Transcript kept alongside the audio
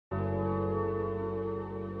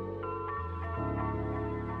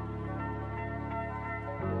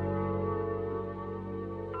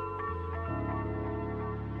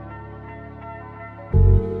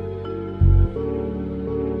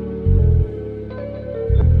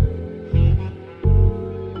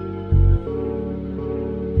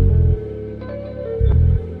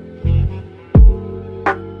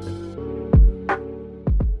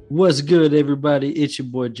What's good, everybody? It's your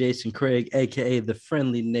boy Jason Craig, aka the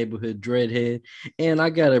friendly neighborhood dreadhead, and I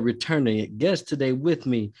got a returning guest today with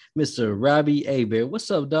me, Mr. Robbie Aber.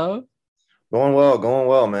 What's up, dog? Going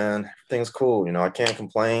well, man. Everything's cool. I can't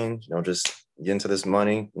complain. Just getting to this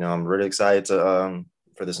money. I'm really excited to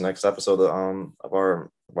for this next episode of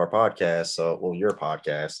our podcast. So, well, your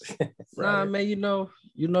podcast, Nah, rather. man,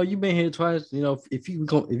 you've been here twice. If you're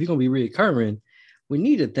gonna be reoccurring, we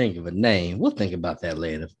need to think of a name. We'll think about that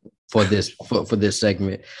later for this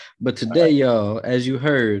segment. But All today, right. y'all, as you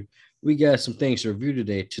heard, we got some things to review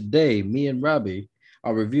today. Today, me and Robbie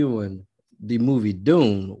are reviewing the movie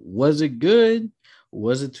Dune. Was it good?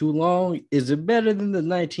 Was it too long? Is it better than the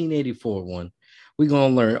 1984 one? We're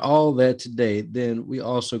gonna learn all that today. Then we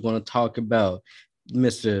also gonna talk about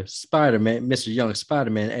Mr. Spider-Man, Mr. Young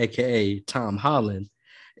Spider-Man, aka Tom Holland,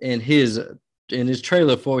 and his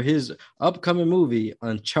trailer for his upcoming movie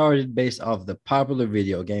Uncharted, based off the popular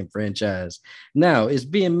video game franchise. Now it's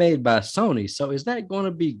being made by Sony, so is that going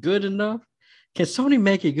to be good enough? Can Sony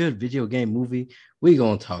make a good video game movie? We're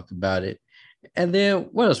gonna talk about it, and then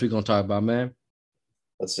what else we gonna talk about, man?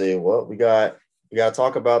 Let's see what we got. We got to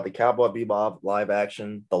talk about the Cowboy Bebop live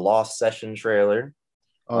action, the Lost Session trailer,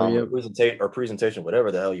 Oh yeah, presentation,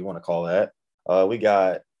 whatever the hell you want to call that. We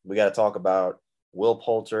got to talk about Will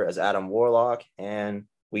Poulter as Adam Warlock, and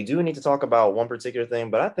we do need to talk about one particular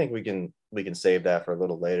thing, but I think we can save that for a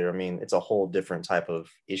little later. I mean, it's a whole different type of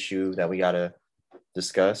issue that we got to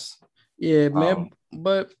discuss. yeah, man. Um,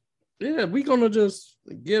 But yeah, we're gonna just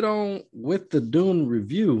get on with the Dune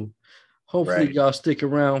review. Hopefully, right. y'all stick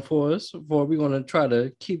around for us. For we're gonna try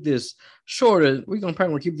to keep this shorter. We're gonna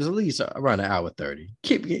probably keep this at least around an hour 30.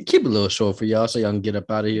 Keep it a little short for y'all so y'all can get up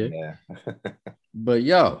out of here. Yeah. But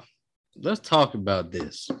y'all, let's talk about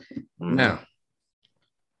this. Hmm. Now,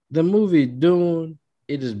 the movie Dune,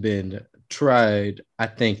 it has been tried, I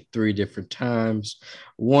think, three different times.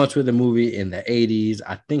 Once with a movie in the 80s.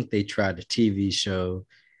 I think they tried a TV show,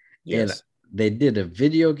 and Yes. they did a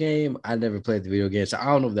video game. I never played the video game, so I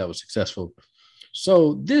don't know if that was successful.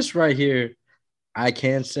 So this right here, I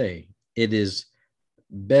can say it is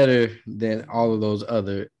better than all of those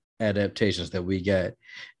other adaptations that we got.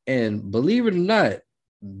 And believe it or not,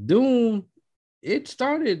 Doom, it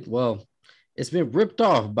started, well, it's been ripped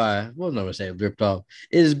off by, well, no, I say ripped off.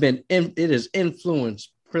 It has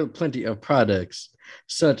influenced plenty of products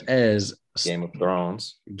such as Game of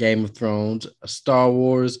Thrones. Game of Thrones, Star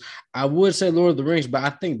Wars. I would say Lord of the Rings, but I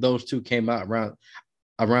think those two came out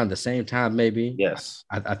around the same time, maybe. Yes.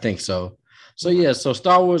 I think so. So Mhm. yeah, so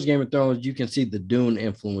Star Wars, Game of Thrones, you can see the Dune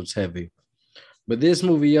influence heavy. But this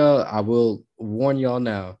movie, y'all, I will warn y'all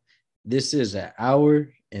now, this is an hour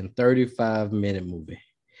and 35-minute movie.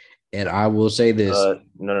 And I will say this.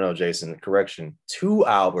 No, Jason. Correction. 2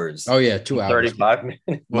 hours Oh yeah, two and hours. 35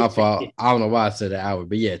 minute My fault. movie. I don't know why I said an hour,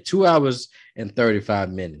 but yeah, 2 hours and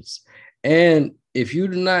 35 minutes. And if you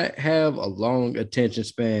do not have a long attention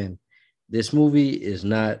span, this movie is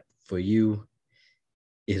not for you.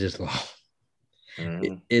 It is long.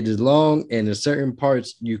 Mhm. It is long, and in certain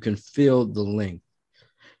parts, you can feel the length.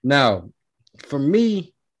 Now, for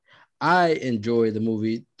me, I enjoy the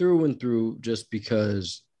movie through and through just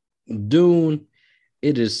because Dune,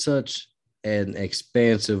 it is such an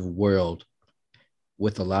expansive world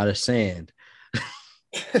with a lot of sand,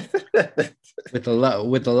 with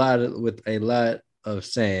a lot of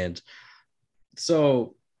sand.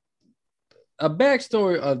 So a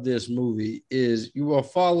backstory of this movie is you are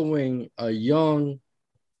following a young,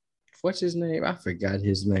 what's his name? I forgot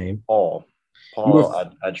his name. Paul. You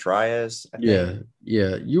were, Atreides, I think.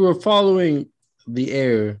 yeah, you were following the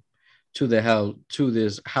heir to the house, to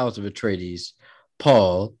this house of Atreides,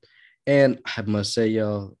 Paul, and I must say,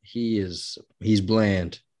 y'all, he's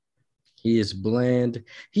bland. He is bland.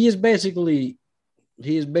 He is basically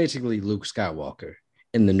he is basically Luke Skywalker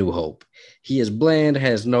in The New Hope. He is bland,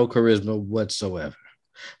 has no charisma whatsoever.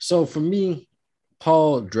 So for me,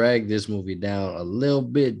 Paul dragged this movie down a little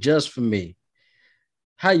bit just for me.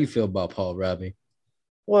 How you feel about Paul, Robbie?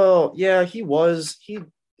 Well, yeah, he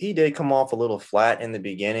did come off a little flat in the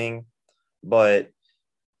beginning, but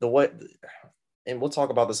the way and we'll talk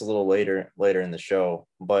about this a little later in the show,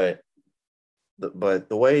 but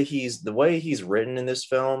the way he's written in this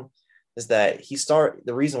film is that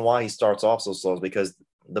the reason why he starts off so slow is because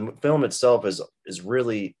the film itself is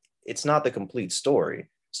really, it's not the complete story.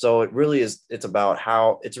 So it really is,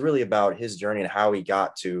 it's really about his journey and how he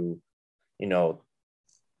got to, you know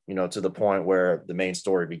to the point where the main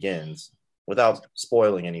story begins, without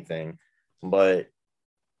spoiling anything. But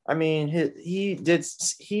I mean, he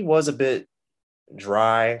was a bit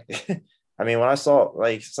dry. I mean, when I saw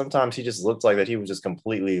like sometimes he just looked like that he was just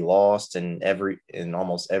completely lost in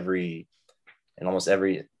almost every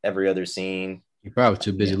other scene. You're probably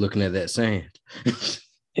too Yeah. busy looking at that sand.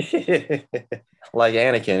 Like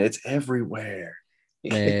Anakin, it's everywhere.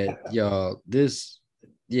 Man, y'all,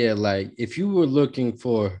 yeah, like if you were looking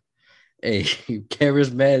for a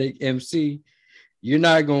charismatic MC, you're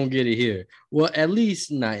not gonna get it here. Well, at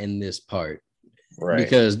least not in this part, Right.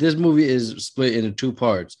 because this movie is split into two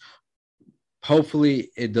parts. Hopefully,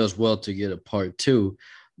 it does well to get a part two.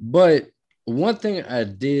 But one thing I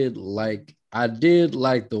did like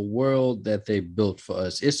the world that they built for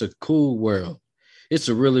us. It's a cool world. It's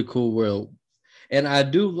a really cool world. And I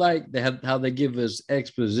do like how they give us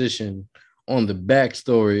exposition on the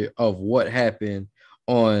backstory of what happened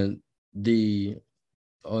on the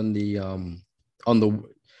on the on the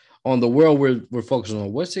on the world we're focusing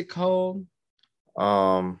on. What's it called?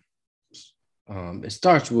 Um, It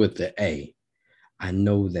starts with the A. I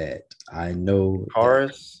know that. I know that.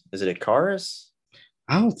 Karis. Is it a Karis?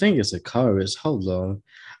 I don't think it's a chorus. Hold on.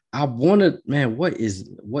 I wanted, man. What is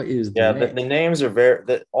the Yeah, name? the names are very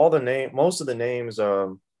all the name most of the names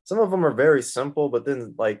some of them are very simple, but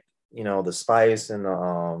then like the spice and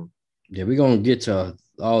the Yeah, we're gonna get to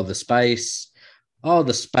all the spice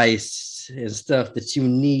and stuff that you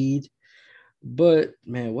need. But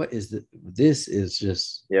man, what is the? This is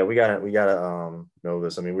just yeah, we gotta know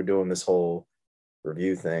this. I mean, we're doing this whole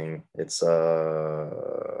review thing. It's hold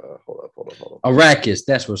up. Arrakis.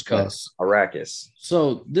 That's what's called. Yes, Arrakis.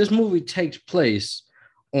 So this movie takes place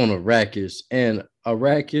on Arrakis, and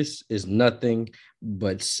Arrakis is nothing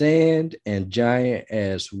but sand and giant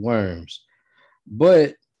ass worms.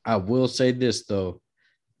 But I will say this though,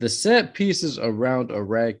 the set pieces around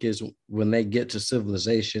Arrakis when they get to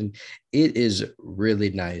civilization, it is really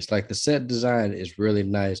nice. Like the set design is really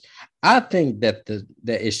nice. I think that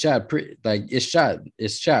it's shot pretty like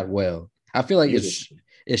it's shot well. I feel like Beautiful.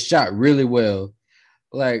 it's shot really well.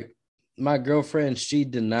 Like my girlfriend, she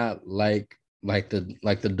did not like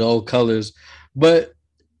the dull colors, but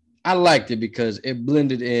I liked it because it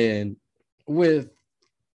blended in with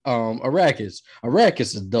Arrakis.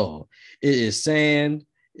 Arrakis is dull. It is sand,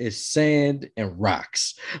 it's sand and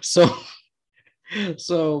rocks. So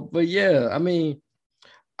but yeah, I mean,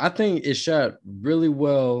 I think it shot really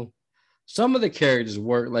well. Some of the characters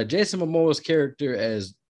work, like Jason Momoa's character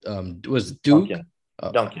as was Duke Duncan.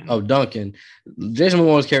 Duncan. of Duncan. Jason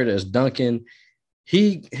Momoa's character as Duncan,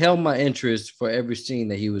 he held my interest for every scene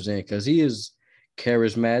that he was in because he is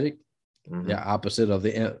charismatic, the Mm-hmm. opposite of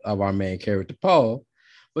our main character Paul,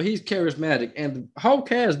 but he's charismatic, and the whole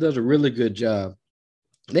cast does a really good job.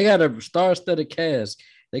 They got a star-studded cast.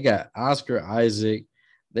 They got Oscar Isaac.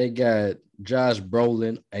 They got Josh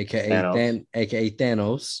Brolin, Thanos. aka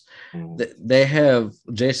Thanos. Mm. They have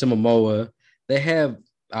Jason Momoa. They have,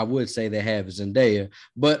 I would say, they have Zendaya.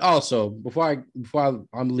 But also,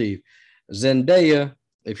 I'm leave, Zendaya.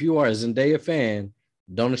 If you are a Zendaya fan,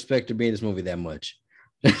 don't expect to be in this movie that much.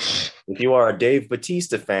 If you are a Dave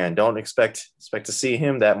Batista fan, don't expect to see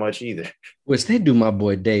him that much either. Which they do my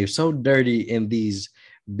boy Dave so dirty in these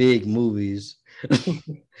big movies.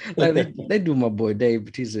 Like they do my boy Dave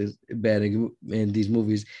Batista bad in these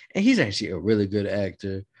movies, and he's actually a really good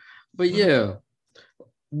actor. But yeah,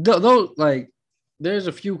 those like there's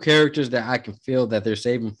a few characters that I can feel that they're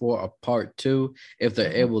saving for a part two if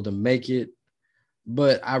they're Mhm. able to make it.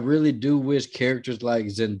 But I really do wish characters like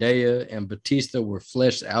Zendaya and Batista were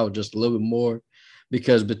fleshed out just a little bit more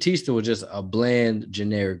because Batista was just a bland,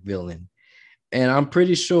 generic villain. And I'm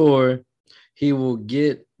pretty sure he will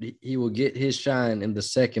get his shine in the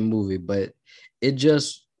second movie, but it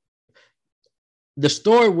just the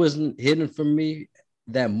story wasn't hidden from me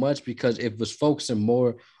that much because it was focusing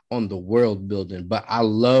more on the world building. But I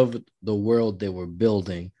loved the world they were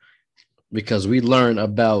building because we learn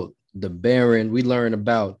about the Baron, we learn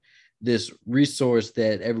about this resource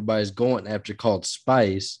that everybody's going after called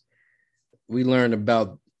spice. We learn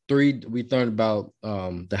about we learned about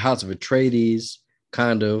the House of Atreides,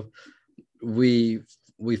 kind of. We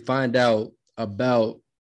we find out about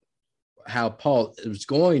how Paul is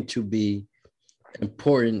going to be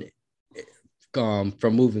important from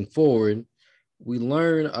moving forward. We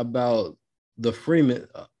learn about the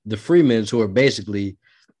Freemans who are basically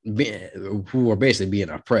being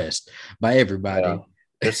oppressed by Yeah, everybody.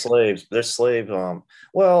 they're slaves. They're slaves.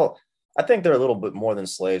 Well, I think they're a little bit more than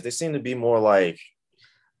slaves. They seem to be more like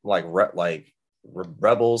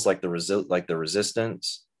rebels, like the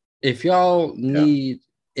resistance. If y'all Yeah. need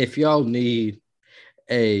if y'all need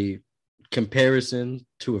a comparison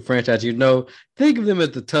to a franchise, think of them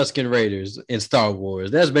as the Tusken Raiders in Star Wars.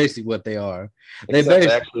 That's basically what they are. They Except they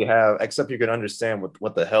basically, actually have, except you can understand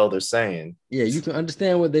what the hell they're saying. yeah, you can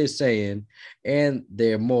understand what they're saying, and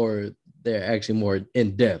they're actually more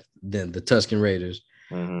in depth than the Tusken Raiders.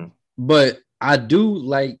 Mm-hmm. But I'd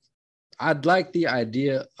like the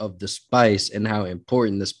idea of the spice and how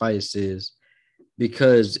important the spice is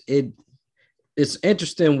because it's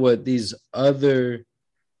interesting what these other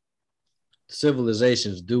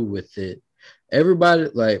civilizations do with it. Everybody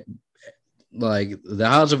like the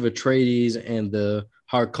House of Atreides and the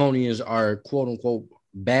Harkonians are quote unquote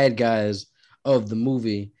bad guys of the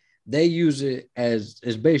movie. They use it as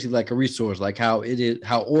it's basically like a resource, like how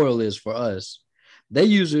oil is for us. They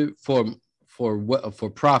use it for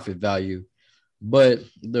profit value, but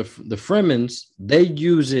the Fremens they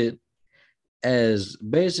use it as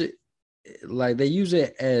basic, like they use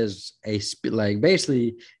it as like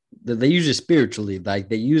basically they use it spiritually, like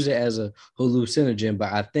they use it as a hallucinogen,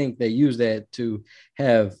 but I think they use that to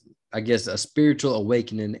have, I guess, a spiritual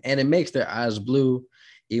awakening, and it makes their eyes blue,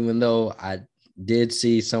 even though I did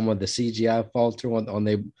see some of the CGI falter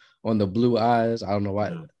on the blue eyes. I don't know why.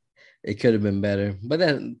 Mm-hmm. It could have been better, but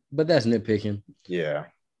that's nitpicking. Yeah.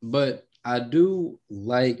 But I do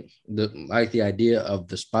like the idea of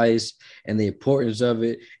the spice and the importance of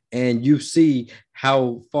it. And you see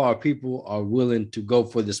how far people are willing to go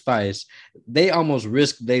for the spice. They almost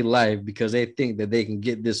risk their life because they think that they can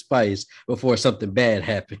get this spice before something bad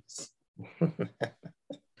happens.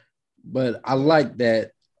 But I like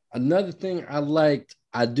that. Another thing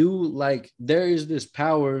I do like, there is this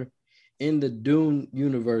power in the Dune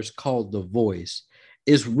universe called the voice.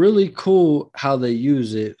 It's really cool how they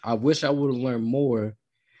use it. I wish I would have learned more,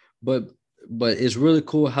 but it's really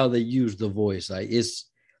cool how they use the voice. Like it's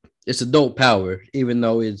a dope power, even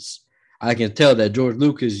though I can tell that George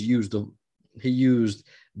Lucas he used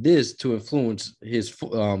this to influence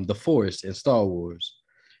the Force in Star Wars.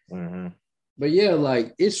 Mm-hmm. But yeah,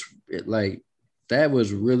 like that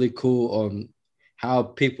was really cool on how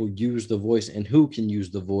people use the voice and who can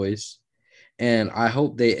use the voice. And I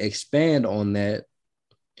hope they expand on that.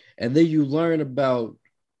 And then you learn about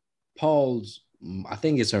Paul's, I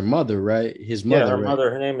think it's her mother, right? His Yeah, mother, her right?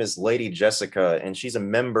 mother, her name is Lady Jessica, and she's a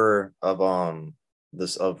member of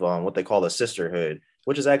what they call the Sisterhood,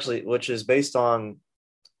 which is based on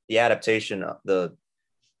the adaptation of the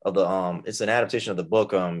it's an adaptation of the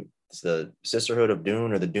book it's the Sisterhood of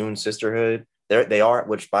Dune or the Dune Sisterhood. They are,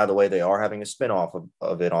 which by the way, they are having a spinoff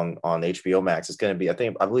of it on HBO Max. It's going to be,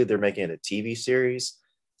 I believe they're making it a TV series.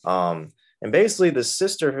 And basically the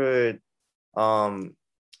Sisterhood, um,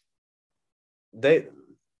 they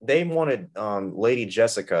they wanted Lady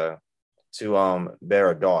Jessica to bear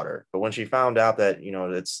a daughter, but when she found out that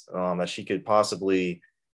it's that she could possibly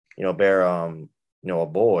bear a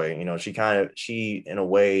boy, she in a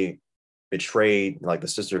way betrayed like the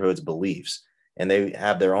Sisterhood's beliefs, and they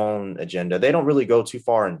have their own agenda. They don't really go too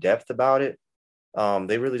far in depth about it.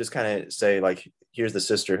 They really just kind of say like, here's the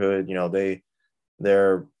Sisterhood.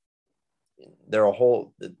 They're they're a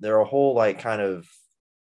whole like kind of,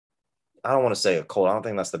 I don't want to say a cult. I don't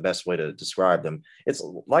think that's the best way to describe them. It's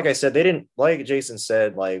like I said, they didn't, like Jason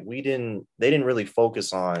said, like they didn't really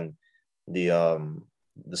focus on the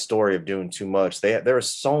story of Dune too much. There are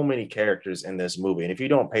so many characters in this movie, and if you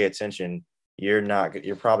don't pay attention,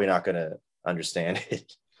 you're probably not going to understand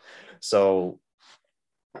it. So,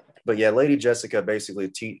 but yeah, Lady Jessica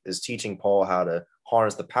basically is teaching Paul how to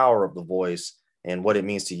harness the power of the voice and what it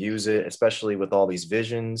means to use it, especially with all these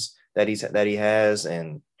visions that he has,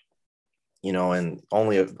 and and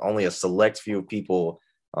only a select few of people,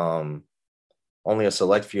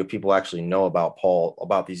 actually know about Paul,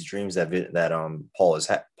 about these dreams that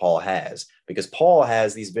Paul has, because Paul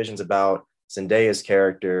has these visions about Zendaya's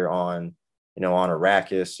character on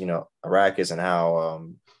Arrakis, and how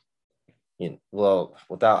well,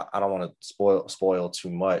 without, I don't want to spoil too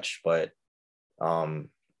much, but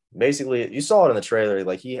basically you saw it in the trailer,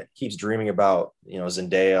 like he keeps dreaming about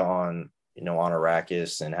Zendaya on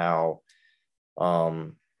Arrakis, and how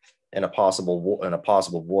in a possible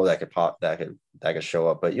war that could show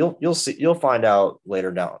up. But you'll find out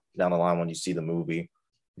later down the line when you see the movie.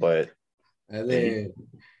 But And then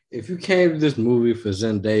if you came to this movie for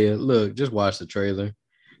Zendaya, look, just watch the trailer.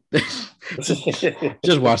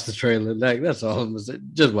 just watch the trailer. Like that's all I'm gonna say.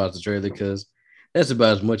 Just watch the trailer because that's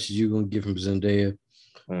about as much as you're gonna get from Zendaya.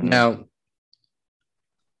 mm-hmm. Now,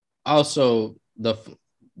 also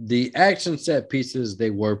the action set pieces, they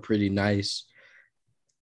were pretty nice.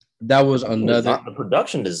 That was another. The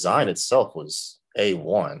production design itself was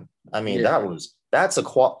A1. I mean, Yeah. that's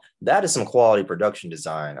that is some quality production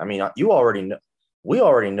design. I mean, you already know, we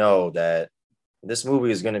already know that this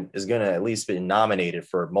movie is gonna at least be nominated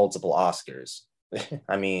for multiple Oscars.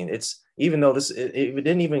 I mean, it's even though it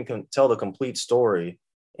didn't even tell the complete story,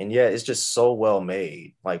 and yet it's just so well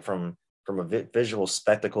made. Like from a visual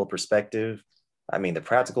spectacle perspective, I mean, the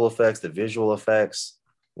practical effects, the visual effects.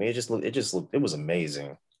 I mean, it was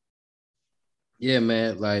amazing. Yeah,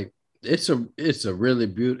 man. Like it's a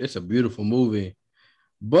beautiful movie.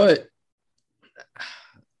 But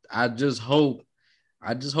I just hope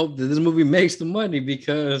that this movie makes the money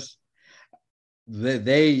because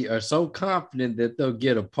they are so confident that they'll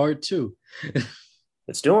get a part two.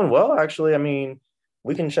 It's doing well, actually. I mean,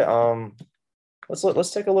 we can check.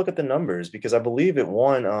 Let's take a look at the numbers because I believe it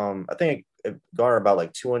won. I think it garnered about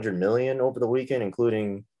like 200 million over the weekend,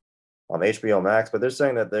 including HBO Max. But they're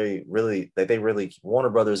saying that they really Warner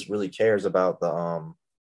Brothers really cares about the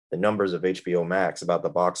numbers of HBO Max, about the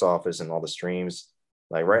box office and all the streams.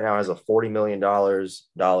 Like right now, it has a $40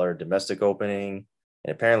 million domestic opening,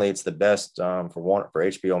 and apparently it's the best for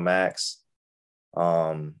HBO Max,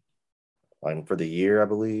 like for the year, I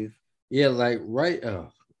believe. Yeah, like right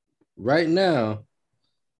now.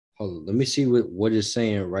 Hold on, let me see what it's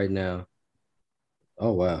saying right now.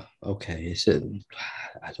 Oh wow. Okay. It said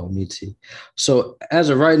I don't need to see. So as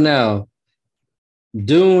of right now,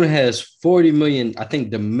 Dune has 40 million, I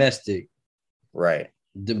think Right.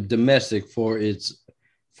 domestic for its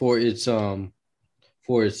um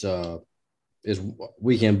for its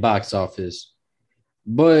weekend box office.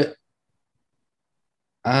 But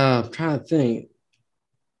I'm trying to think.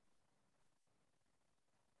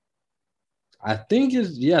 I think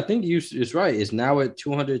it's right. It's now at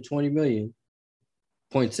 220 million,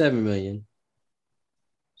 0.7 million.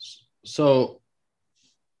 So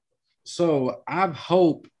I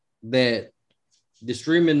hope that the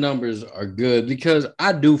streaming numbers are good because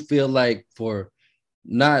I do feel like for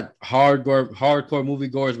not hardcore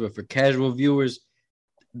moviegoers, but for casual viewers,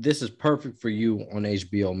 this is perfect for you on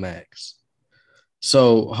HBO Max.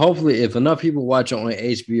 So hopefully, if enough people watch it on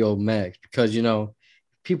HBO Max, because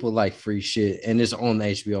people like free shit, and it's on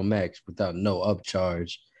HBO Max without no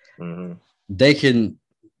upcharge, Mm-hmm. they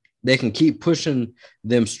can keep pushing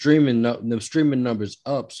them streaming numbers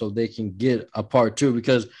up so they can get a part two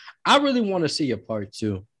because I really want to see a part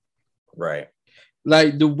two. Right.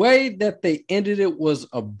 Like the way that they ended it was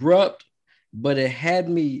abrupt, but it had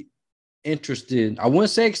me interested. I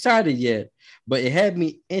wouldn't say excited yet, but it had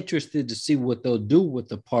me interested to see what they'll do with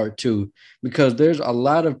the part two because there's a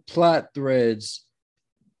lot of plot threads,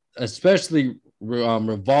 especially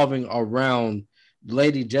revolving around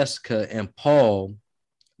Lady Jessica and Paul,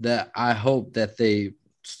 that I hope that they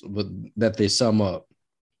sum up.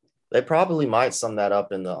 They probably might sum that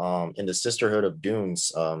up in the Sisterhood of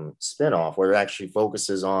Dunes spinoff, where it actually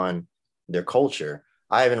focuses on their culture.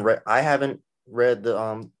 I haven't read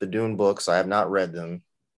the Dune books. I have not read them,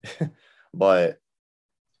 but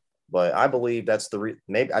I believe that's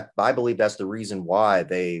I believe that's the reason why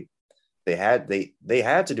they had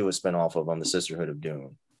to do a spinoff of the Sisterhood of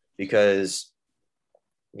Dune because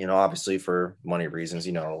obviously for money reasons,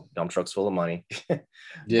 dump trucks full of money,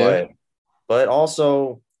 Yeah. but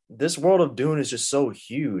also this world of Dune is just so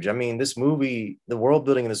huge. I mean, this movie, the world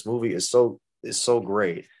building in this movie is so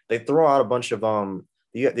great. They throw out a bunch of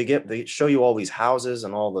they show you all these houses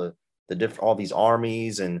and all the different all these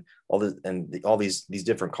armies and all these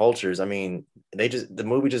different cultures. I mean, the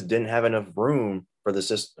movie just didn't have enough room for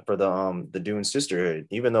the Dune Sisterhood,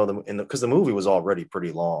 even though because the movie was already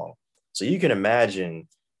pretty long. So you can imagine,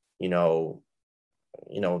 you know,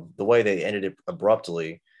 the way they ended it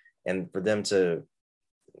abruptly, and for them to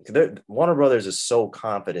Warner Brothers is so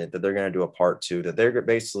confident that they're going to do a part two that they're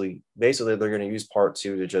basically they're going to use part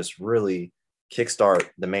two to just really kickstart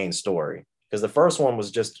the main story because the first one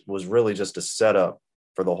was really just a setup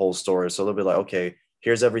for the whole story. So they'll be like, okay,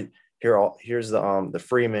 here's here's the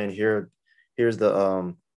Freeman, here's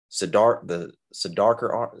the Sadarker,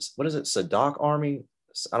 what is it, Sadak army?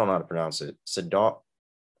 I don't know how to pronounce it. Sadak,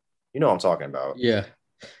 you know what I'm talking about. Yeah.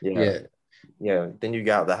 Yeah. Yeah. Yeah, then you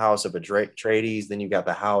got the House of Atreides. Then you got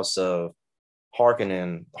the House of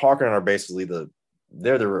Harkonnen. Harkonnen are basically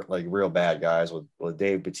they're the like real bad guys with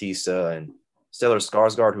Dave Bautista and Stellar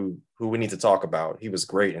Skarsgård, who we need to talk about. He was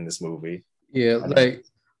great in this movie. Yeah. I mean, Like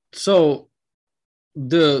so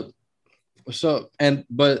the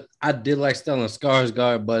but I did like Stellan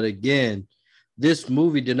Skarsgård, but again, this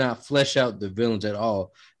movie did not flesh out the villains at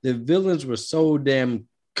all. The villains were so damn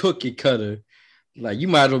cookie cutter. Like you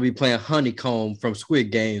might as well be playing Honeycomb from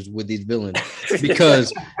Squid Games with these villains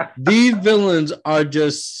because these villains are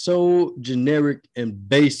just so generic and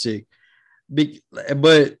basic.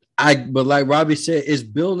 But but like Robbie said, it's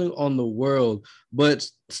building on the world. But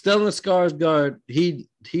Stellan Skarsgård,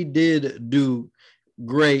 he did do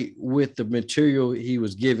great with the material he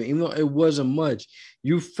was given, even though it wasn't much.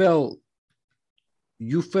 You felt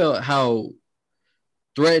you felt how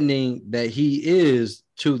threatening that he is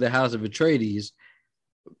to the House of Atreides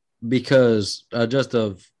because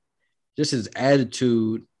just his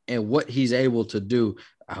attitude and what he's able to do.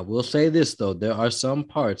 I will say this though, there are some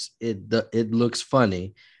parts it looks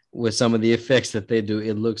funny with some of the effects that they do.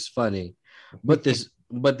 It looks funny, but the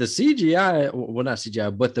CGI, well not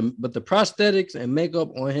CGI, but the prosthetics and makeup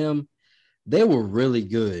on him, they were really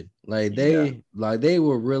good. Yeah. They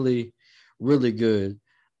were really good.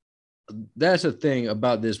 That's the thing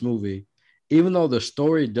about this movie. Even though the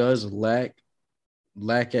story does lack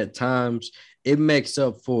at times, it makes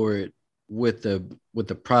up for it with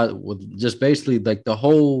just basically like the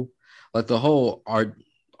whole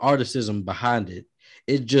articism behind it.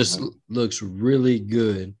 It just Mhm. looks really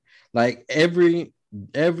good. Like every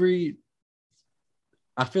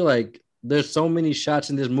I feel like there's so many shots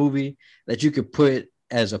in this movie that you could put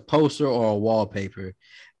as a poster or a wallpaper.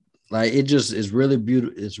 Like it just is really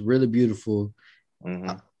beautiful. It's really beautiful. I,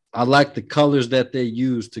 Mhm. I like the colors that they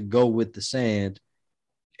use to go with the sand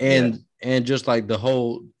Yeah. and just like the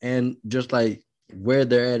whole and just like where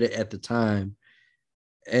they're at it at the time.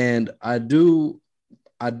 And I do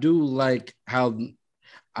like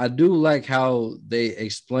how they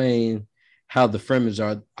explain how the Fremens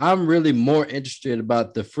are. I'm really more interested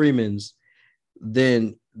about the Fremens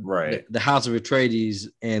than Right. the House of Atreides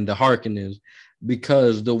and the Harkonnens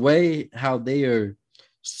because the way how they are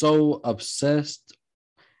so obsessed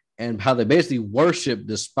and how they basically worship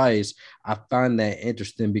the spice, I find that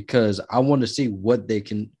interesting because I want to see what they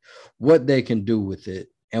can do with it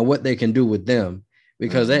and what they can do with them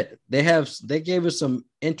because Mhm. they gave us some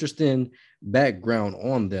interesting background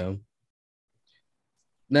on them.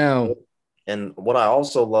 Now, And what I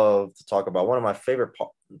also love to talk about, one of my favorite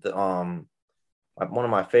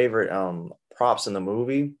props in the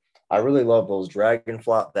movie. I really love those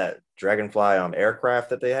dragonfly aircraft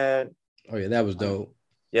that they had. oh yeah, that was Um, dope.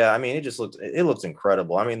 yeah, I mean, it looks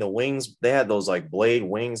incredible. I mean, the wings, they had those like blade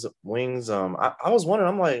wings. I was wondering,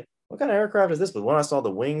 I'm like, what kind of aircraft is this? But when I saw the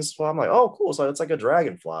wings fly, I'm like, oh, cool. So it's like a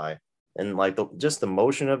dragonfly, and like just the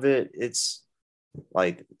motion of it,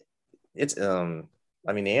 like it's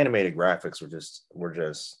I mean, the animated graphics were just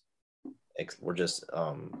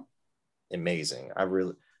amazing.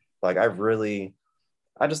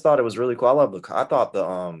 I just thought it was really cool. I thought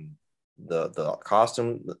the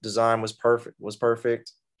costume design was perfect.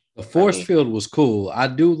 The I force mean, field was cool. I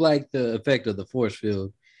do like the effect of the force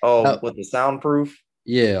field. oh, That, with the soundproof.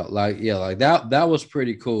 like that was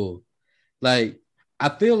pretty cool. Like I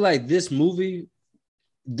feel like this movie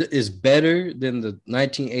is better than the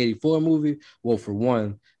 1984 movie. Well, for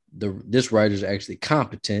one, this writer is actually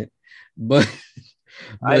competent, but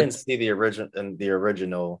I but didn't see the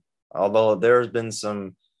original, although there have been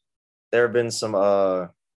some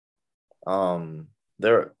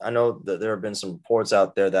there I know that there have been some reports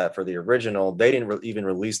out there that for the original they didn't even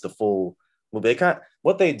release the full movie.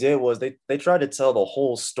 What they did was they tried to tell the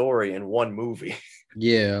whole story in one movie.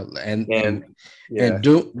 yeah, And and yeah,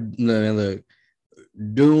 Dune, no, look,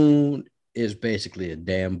 Dune is basically a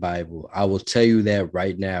damn Bible. I will tell you that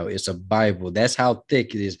right now. It's a Bible. That's how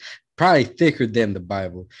thick it is. Probably thicker than the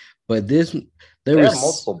Bible. But this, there they have was,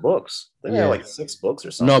 multiple books. They have yeah. like 6 books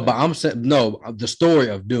or No, but something. I'm saying no. The story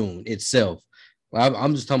of Dune itself.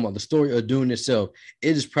 I'm just talking about the story of Dune itself.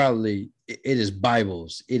 It is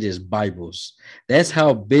Bibles. It is Bibles. That's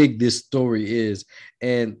how big this story is.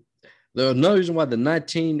 And the another reason why the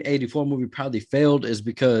 1984 movie probably failed is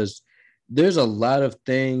because there's a lot of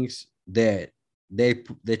things that they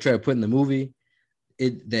try to put in the movie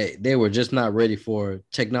they were just not ready for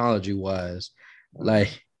technology wise. Mhm.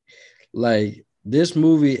 Like this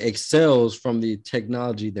movie excels from the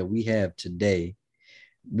technology that we have today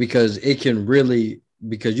because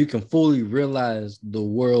because you can fully realize the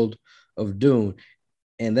world of Dune,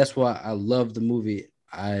 and that's why I love the movie.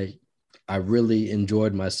 I really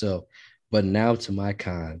enjoyed myself. But now to my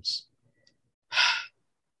cons.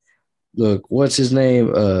 Look, what's his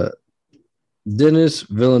name? Dennis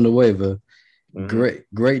Villanueva. Mhm.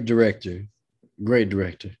 Great director. Great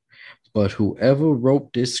director. But whoever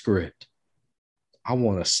wrote this script, I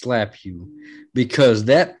want to slap you because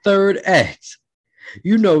that third act,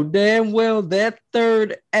 you know damn well that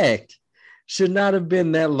third act should not have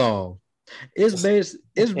been that long. It's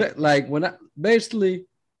like when I basically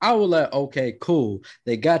I was like, okay, cool.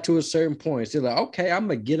 They got to a certain point. So they're like, okay, I'm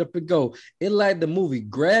gonna get up and go. It like the movie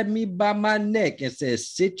grabbed me by my neck and said,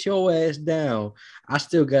 sit your ass down. I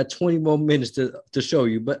still got 20 more minutes to show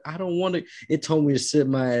you, but I don't want to. It told me to sit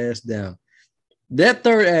my ass down. That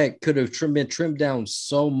third act could have been trimmed down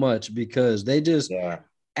so much because they just Yeah.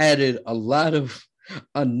 added a lot of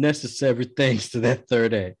unnecessary things to that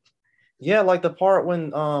third act. Yeah, like the part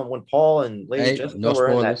when Paul and Lady Hey, Jessica no were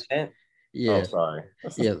in that spoilers. tent. Oh, Yeah, sorry.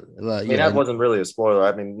 yeah, I mean, yeah, that wasn't really a spoiler.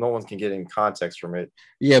 I mean, no one can get in context from it.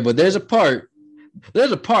 yeah. But there's a part.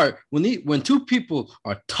 There's a part when two people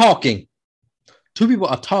are talking. Two people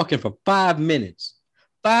are talking for 5 minutes.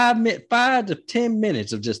 5 to 10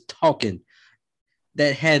 minutes of just talking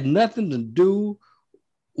that had nothing to do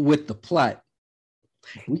with the plot.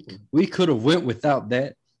 We could have went without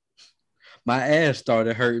that. My ass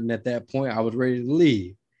started hurting at that point. I was ready to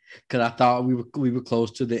leave because I thought we were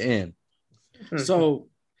close to the end. So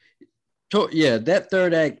yeah, that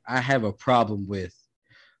third act I have a problem with.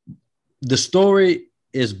 The story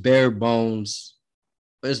is bare bones.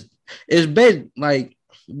 It's like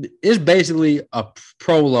it's basically a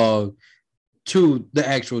prologue to the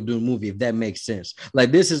actual Dune movie, if that makes sense.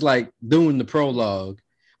 Like this is like doing the prologue,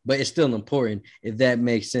 but it's still important. If that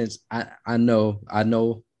makes sense, I know, I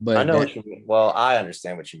but know that what you mean. Well, I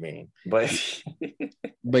understand what you mean, but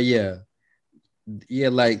but yeah,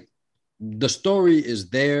 like the story is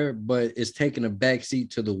there, but it's taking a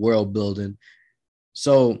backseat to the world building.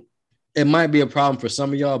 So it might be a problem for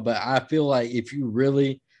some of y'all, but I feel like if you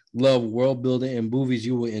really love world building in movies,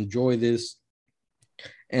 you will enjoy this.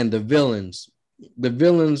 And the villains,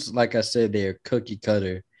 like I said, they're cookie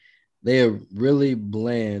cutter. They are really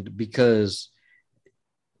bland because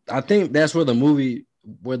I think that's where the movie,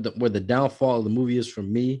 where the downfall of the movie is for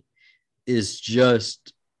me, is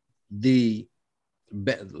just the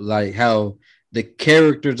like how the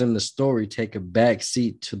characters in the story take a back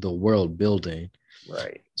seat to the world building.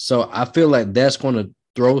 right. So I feel like that's going to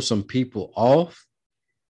throw some people off,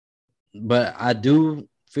 but I do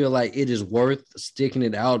feel like it is worth sticking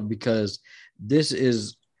it out because this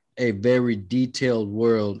is a very detailed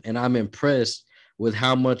world, and I'm impressed with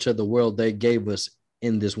how much of the world they gave us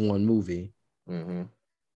in this one movie. Mm-hmm.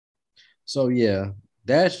 So yeah,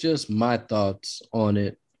 that's just my thoughts on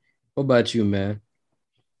it. What about you, man?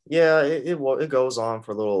 Yeah, it goes on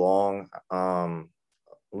for a little long.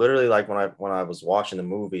 Literally, like when I was watching the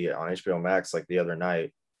movie on HBO Max like the other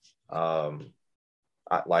night, um,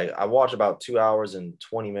 I watched about 2 hours and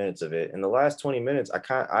 20 minutes of it. In the last 20 minutes,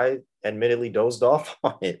 I admittedly dozed off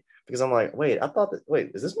on it because I'm like, wait,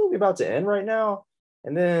 is this movie about to end right now?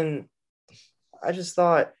 And then I just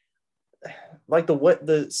thought, like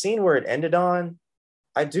the scene where it ended on,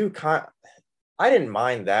 I do kind I didn't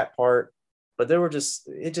mind that part, but there were just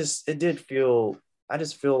it did feel I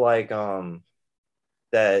just feel like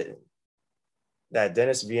that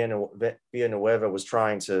Dennis Villanueva was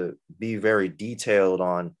trying to be very detailed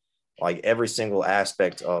on like every single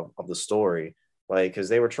aspect of the story, like because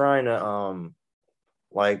they were trying to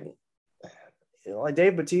like like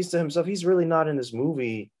Dave Bautista himself, he's really not in this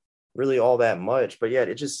movie really all that much, but yet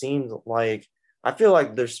it just seemed like I feel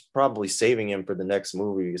like there's probably saving him for the next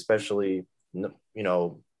movie, especially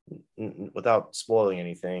without spoiling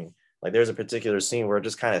anything. Like there's a particular scene where it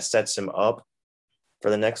just kind of sets him up for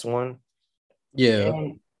the next one. Yeah,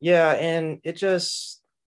 And yeah, and it just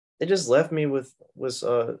left me with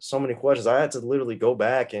so many questions. I had to literally go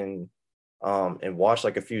back and watch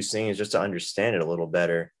like a few scenes just to understand it a little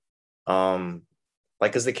better. Um,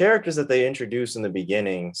 like because the characters that they introduced in the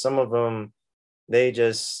beginning, some of them they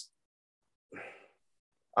just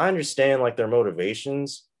I understand like their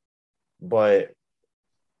motivations, but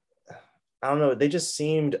I don't know, they just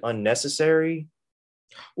seemed unnecessary.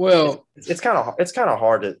 It's well, it's kind of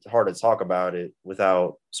hard to talk about it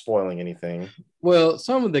without spoiling anything.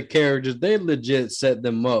 some of the characters they legit set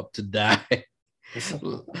them up to die. Yeah,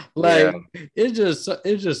 Like it's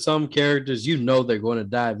just some characters they're going to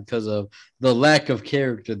die because of the lack of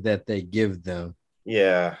character that they give them.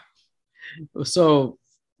 yeah, So,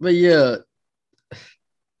 but yeah,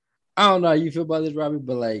 I don't know how you feel about this, Robbie,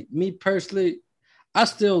 but like me personally, I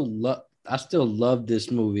still love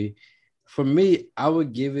this movie. For me, I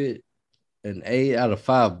would give it an 8 out of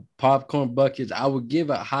 5 popcorn buckets. I would give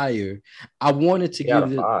it higher. I wanted to 8 out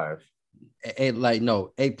give of it 5. eight, like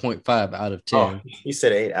no, 8.5 out of Oh, 10. you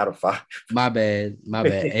said 8 out of 5. My bad, my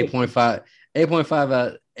bad. 8.5, 8.5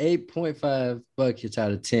 out, 8.5 buckets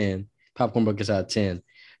out of 10, popcorn buckets out of 10.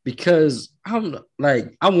 Because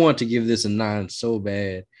I want to give this a 9 so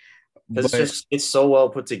bad, Because but it's so well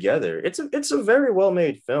put together. It's a very well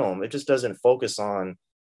made film. It just doesn't focus on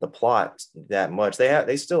the plot that much.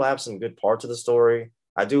 They still have some good parts of the story.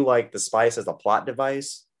 I do like the spice as a plot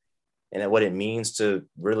device and what it means to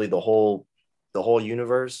really the whole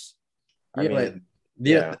universe. I Yeah, like mean,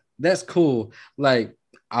 yeah, yeah. that's cool. Like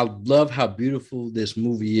I love how beautiful this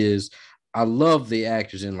movie is. I love the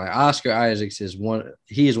actors and like Oscar Isaacs is one.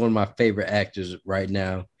 He is one of my favorite actors right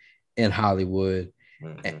now in Hollywood,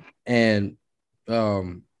 Mm-hmm. and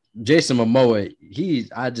um, Jason Momoa.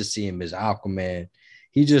 I just see him as Aquaman.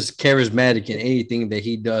 He's just charismatic in anything that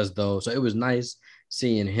he does, though. So it was nice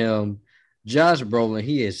seeing him. Josh Brolin,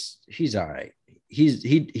 he's all right.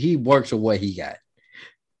 He works with what he got.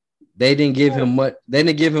 They didn't give him much. They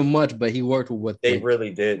didn't give him much, but he worked with They what really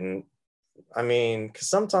didn't. I mean, because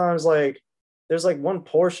sometimes like there's like one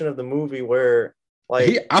portion of the movie where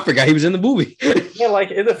he. like I forgot he was in the movie. yeah,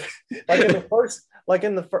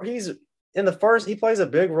 he's in the first he plays a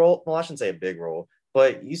big role. Well, I shouldn't say a big role,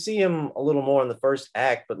 but you see him a little more in the first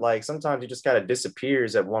act. But like sometimes he just kind of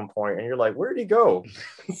disappears at one point, and you're like, where'd he go?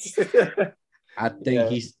 I think Yeah.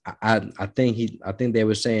 he's. I think he. I think they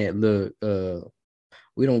were saying, look,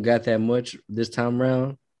 we don't got that much this time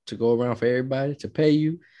around to go around for everybody to pay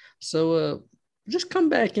you. So just come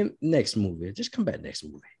back in next movie. Just come back next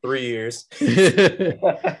movie. 3 years.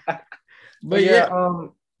 But But yeah,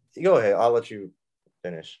 yeah, go ahead. I'll let you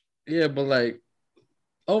finish. yeah, but like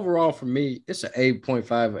overall for me, it's an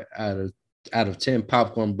 8.5 out of 10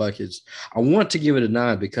 popcorn buckets. I want to give it a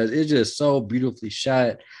 9 because it's just so beautifully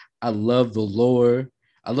shot. I love the lore.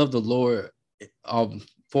 I love the lore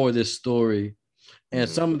for this story. And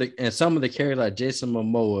Mm-hmm. some of the characters like Jason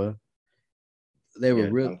Momoa, they were Yeah,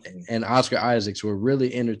 real, Duncan. and Oscar Isaacs were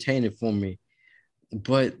really entertaining for me.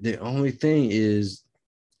 But the only thing is,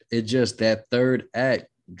 it just that third act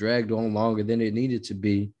dragged on longer than it needed to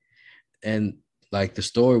be, and like the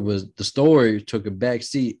story took a back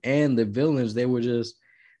seat, and the villains they were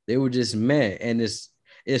just mad, and it's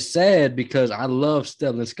sad because I love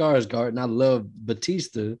Stellan Skarsgård and I love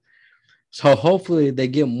Batista, so hopefully they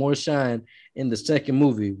get more shine in the second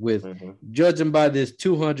movie with Mm-hmm. judging by this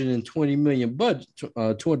 220 million budget,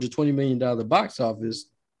 $220 million box office,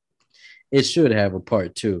 it should have a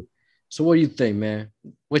part two. So what do you think, man?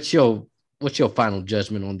 What's your what's your final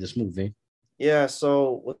judgment on this movie? Yeah,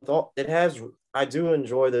 so with all it has, I do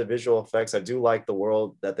enjoy the visual effects. I do like the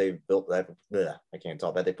world that they built. That I can't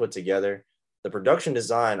talk that they put together. The production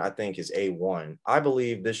design, I think, is A1. I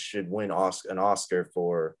believe this should win an Oscar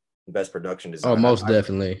for best production Oh, design. most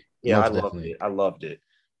definitely. Yeah, I Most loved definitely. it. I loved it.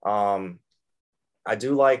 Um, I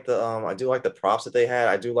do like the props that they had.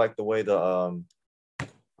 I do like the way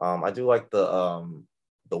I do like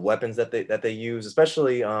the weapons that they use,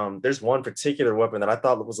 especially there's one particular weapon that I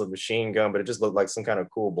thought was a machine gun, but it just looked like some kind of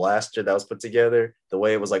cool blaster that was put together. The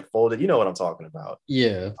way it was like folded, you know what I'm talking about.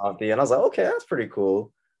 Yeah. At the end, I was like, okay, that's pretty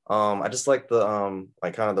cool. I just like the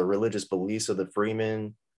like kind of the religious beliefs of the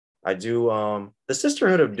Freemen. I do the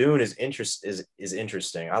Sisterhood of Dune is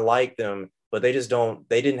interesting. I like them, but they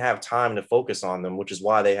didn't have time to focus on them, which is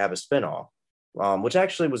why they have a spinoff. Which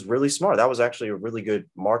actually was really smart. That was actually a really good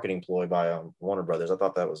marketing ploy by Warner Brothers. I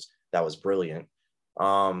thought that was brilliant.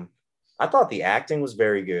 Um, I thought the acting was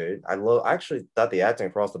very good. I actually thought the acting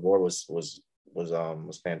across the board was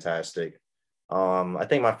fantastic. I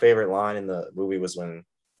think my favorite line in the movie was when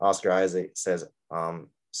Oscar Isaac says,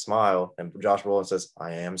 "Smile," and Josh Brolin says,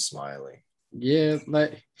 "I am smiling." Yeah.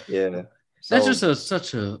 Like Yeah. that's just So a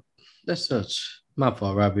such a that's such my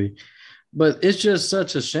fault, Robbie. But it's just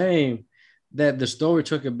such a shame that the story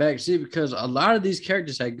took a back seat because a lot of these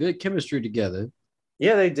characters had good chemistry together.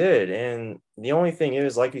 yeah, they did. And the only thing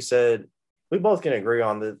is, like you said, we both can agree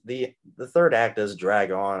on the third act does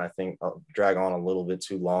drag on. I think drag on a little bit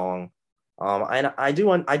too long. And I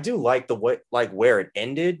do like the way like where it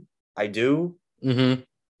ended. I do, Mm-hmm.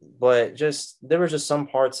 but just there was just some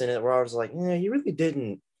parts in it where I was like, yeah, you really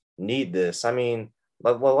didn't need this. I mean,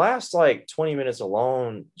 the last like 20 minutes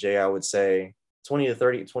alone, Jay, I would say 20 to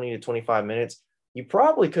 30, 20 to 25 minutes, you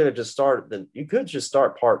probably could have just started you could just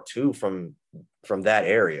start part two from that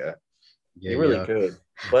area. Yeah, You really yeah. could.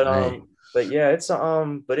 But Hey, yeah,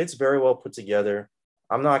 but it's very well put together.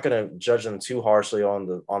 I'm not gonna judge them too harshly on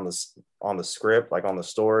the script, like on the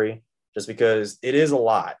story, just because it is a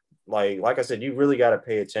lot. Like I said, you really got to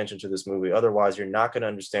pay attention to this movie. Otherwise, you're not gonna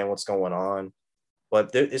understand what's going on.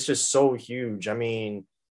 But it's just so huge. I mean,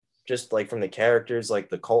 just like from the characters, like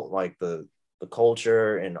the cult, like the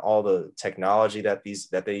culture and all the technology that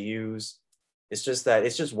they use. It's just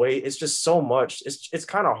so much. It's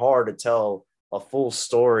kind of hard to tell a full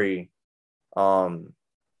story.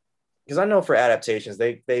 Because I know for adaptations,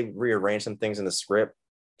 they rearrange some things in the script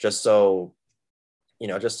just so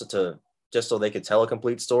just to just so they could tell a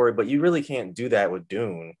complete story, but you really can't do that with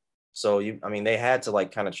Dune. So I mean, they had to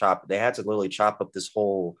like kind of they had to literally chop up this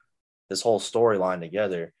whole storyline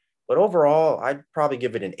together. But overall, I'd probably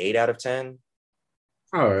give it an 8 out of 10.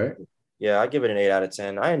 All right. Yeah, I give it an 8 out of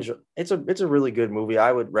 10. I enjoy it's a really good movie.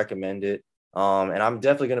 I would recommend it. And I'm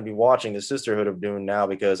definitely going to be watching the Sisterhood of Dune now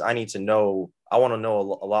because I need to know. I want to know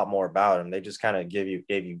a lot more about them. They just kind of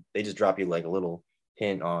they just drop you like a little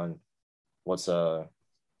hint on what's on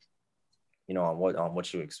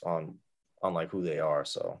what you on like who they are.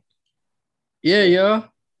 So Yeah, yeah.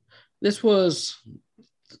 This was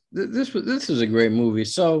this is a great movie.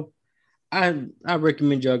 So I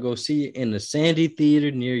recommend y'all go see it in the Sandy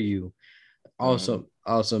Theater near you. mhm.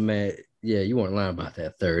 Also, man, yeah, you weren't lying about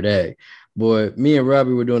that third act. But me and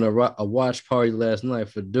Robbie were doing a watch party last night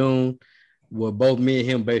for Dune, where both me and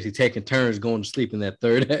him basically taking turns going to sleep in that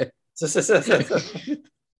third act.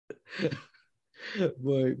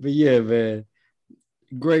 But yeah, man,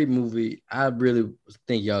 great movie. I really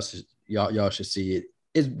think y'all should see it.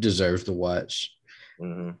 It deserves to watch.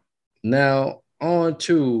 Mhm. Now on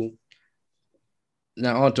to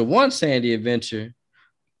one Sandy adventure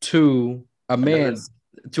to a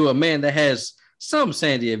Another. man that has some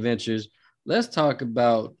Sandy adventures. Let's talk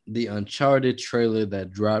about the Uncharted trailer that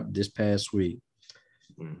dropped this past week.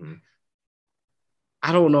 Mhm.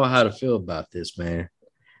 I don't know how to feel about this, man.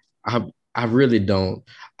 I I really don't.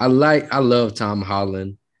 I love Tom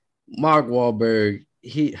Holland. Mark Wahlberg,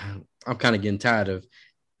 I'm kind of getting tired of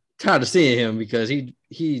seeing him because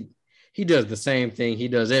he does the same thing he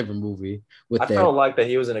does every movie I with that. felt like that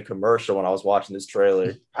he was in a commercial when I was watching this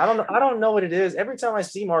trailer. I don't know. I don't know what it is. Every time I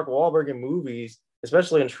see Mark Wahlberg in movies,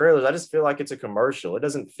 especially in trailers, I just feel like it's a commercial. It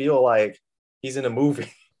doesn't feel like he's in a movie.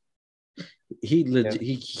 Yeah.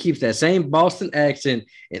 He keeps that same Boston accent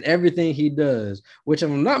in everything he does, which if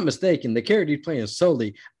I'm not mistaken, the character he's playing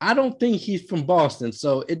solely, I don't think he's from Boston.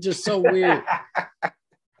 So it's just so weird.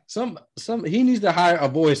 Some he needs to hire a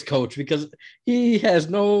voice coach because he does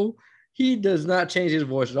not change his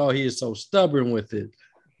voice at all. He is so stubborn with it.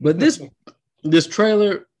 But this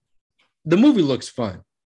trailer, the movie looks fun.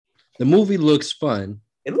 The movie looks fun.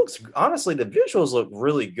 It looks honestly, the visuals look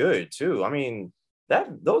really good too. I mean, that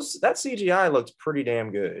CGI looks pretty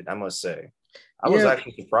damn good, I must say. I was Yeah,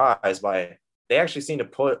 actually surprised by it. They actually seem to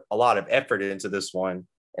put a lot of effort into this one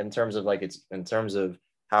in terms of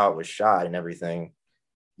how it was shot and everything.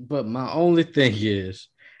 but my only thing is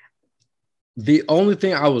the only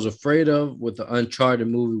thing I was afraid of with the Uncharted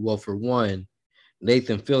movie, well, for one,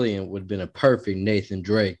 Nathan Fillion would have been a perfect Nathan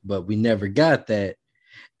Drake, but we never got that.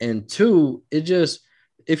 And two, it just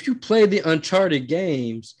if you play the Uncharted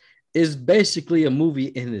games, it's basically a movie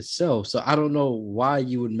in itself. So I don't know why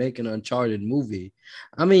you would make an Uncharted movie.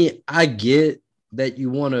 I mean, I get that you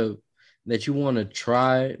want to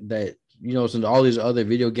try that, since all these other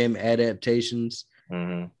video game adaptations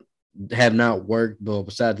Mm-hmm. have not worked, but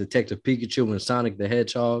besides Detective Pikachu and Sonic the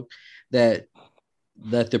Hedgehog, that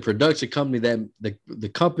the production company the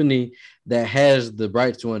company that has the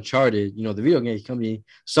rights to Uncharted, the video game company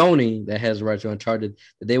Sony that has the rights to Uncharted,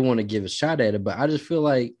 that they want to give a shot at it. But I feel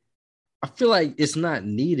like it's not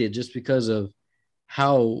needed just because of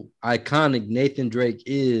how iconic Nathan Drake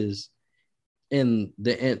is in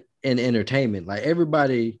entertainment. Like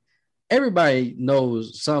everybody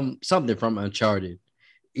knows something from Uncharted.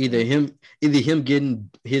 Either Mm-hmm. him getting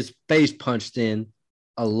his face punched in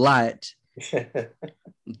a lot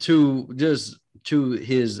to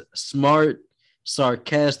his smart,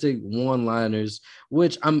 sarcastic one-liners,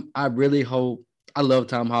 which I really hope. I love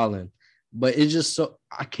Tom Holland, but it's just so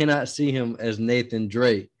I cannot see him as Nathan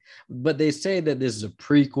Drake. But they say that this is a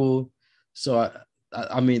prequel, so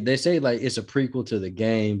I mean they say like it's a prequel to the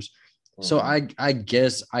games, so Mm-hmm. I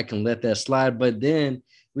guess I can let that slide. But then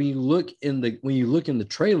when you look in the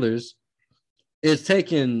trailers, it's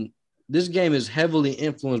taken this game is heavily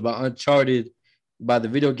influenced by the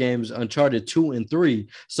video games Uncharted 2 and 3.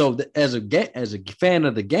 So as a fan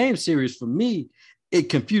of the game series, for me, it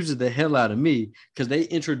confuses the hell out of me because they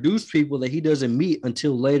introduce people that he doesn't meet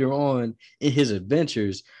until later on in his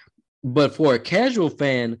adventures. But for a casual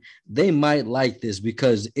fan, they might like this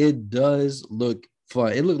because it does look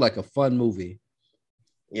fun. It looked like a fun movie.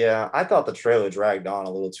 Yeah, I thought the trailer dragged on a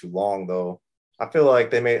little too long though. I feel like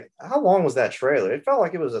they made how long was that trailer? It felt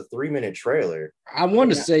like it was a 3 minute trailer. I I want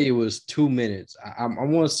to mean, say it was 2 minutes. I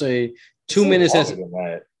want to say it two seemed minutes longer and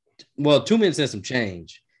than that. 2 minutes and some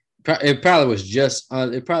change. It probably was just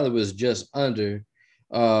under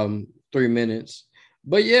 3 minutes.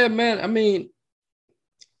 But yeah, man, I mean,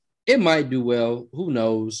 it might do well. Who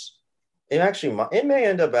knows? It may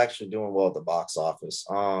end up actually doing well at the box office.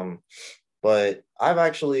 But I've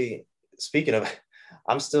actually speaking of,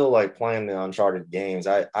 I'm still like playing the Uncharted games.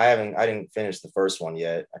 I didn't finish the first one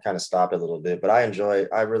yet. I kind of stopped a little bit, but I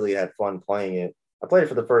really had fun playing it. I played it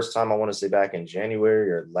for the first time, I want to say back in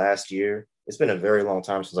January or last year. It's been a very long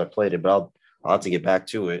time since I played it, but I'll have to get back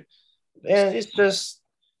to it. And it's just,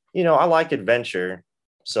 I like adventure.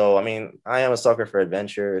 So I mean, I am a sucker for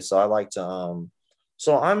adventure. So I like to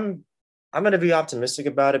so I'm gonna be optimistic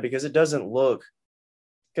about it because it doesn't look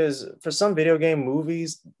because for some video game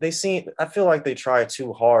movies, I feel like they try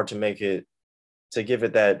too hard to make it to give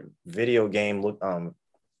it that video game look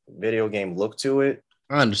to it.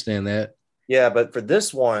 I understand that. Yeah, but for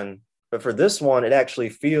this one, it actually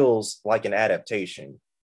feels like an adaptation.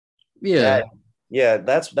 Yeah, That yeah,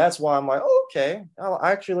 that's why I'm like, oh, okay,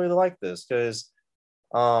 I actually really like this because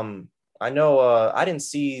I know I didn't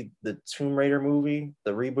see the Tomb Raider movie,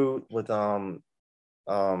 the reboot with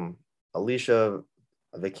Alicia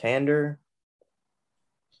Vikander.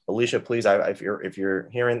 Alicia, please, if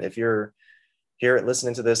you're here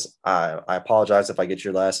listening to this, I apologize if I get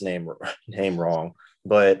your last name wrong,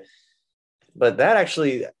 but that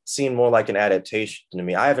actually seemed more like an adaptation to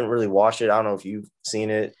me. I haven't really watched it. I don't know if you've seen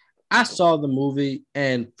it. I saw the movie,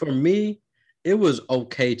 and for me, it was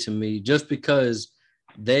okay to me just because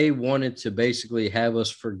they wanted to basically have us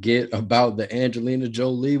forget about the Angelina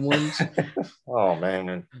Jolie ones. Oh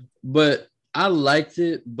man. But I liked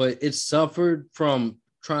it, but it suffered from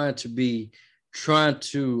trying to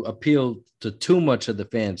appeal to too much of the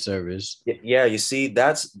fan service. Yeah, you see,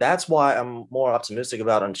 that's why I'm more optimistic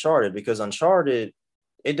about Uncharted because Uncharted,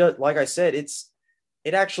 it does, like I said,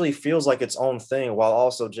 it actually feels like its own thing while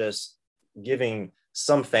also just giving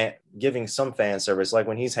some fan service, like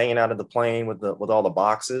when he's hanging out of the plane with all the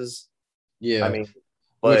boxes. I Yeah, mean,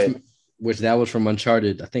 which but which that was from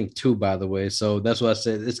Uncharted, I think, two, by the way. So that's what I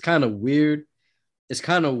said. It's kind of weird. It's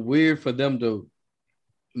kind of weird for them to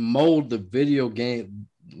mold the video game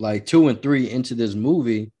like two and three into this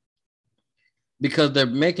movie because they're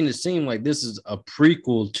making it seem like this is a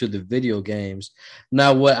prequel to the video games.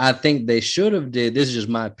 Now, what I think they should have did, this is just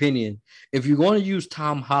my opinion. If you're going to use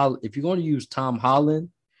Tom Holland,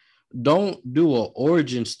 don't do an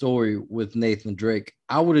origin story with Nathan Drake.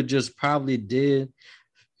 I would have just probably did.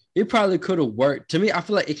 It probably could have worked. To me, I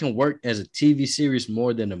feel like it can work as a TV series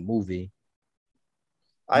more than a movie.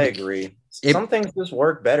 I agree. Some It things just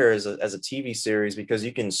work better as a TV series because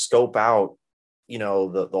you can scope out,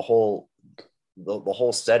 the whole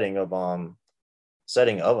setting of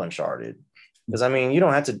Uncharted. Because I mean, you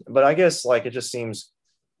don't have to, but I guess like it just seems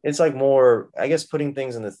it's like more, I guess, putting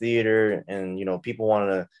things in the theater and people want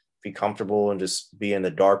to be comfortable and just be in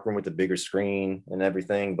the dark room with the bigger screen and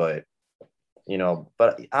everything. But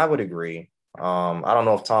I would agree. I don't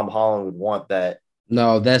know if Tom Holland would want that.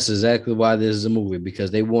 No, that's exactly why this is a movie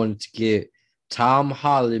because they wanted to get Tom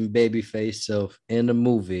Holland babyface self in the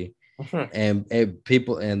movie, and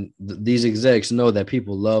people and these execs know that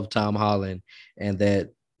people love Tom Holland and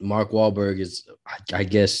that Mark Wahlberg is, I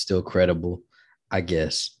guess, still credible. I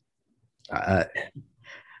guess I, Yeah,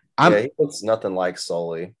 I'm. he looks nothing like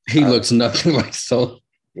Sully. He looks nothing like so.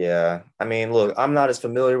 Yeah, I mean, look, I'm not as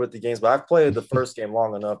familiar with the games, but I've played the first game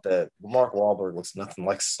long enough that Mark Wahlberg looks nothing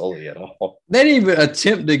like Sully at all. They didn't even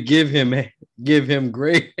attempt to give him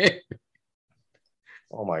gray hair.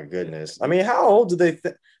 Oh my goodness! I mean, how old do they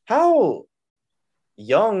think? How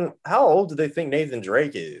old do they think Nathan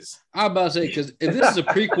Drake is? I'm about to say because if this is a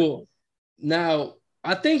prequel, now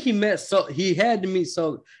I think he had to meet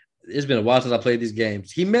Sully. It's been a while since I played these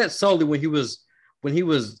games. He met Sully when he was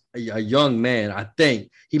a young man. I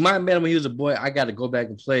think he might have met him when he was a boy. I got to go back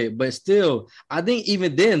and play it, but still, I think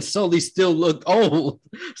even then Sully still looked old.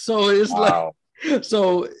 So Wow.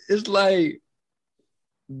 it's like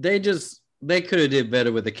they could have did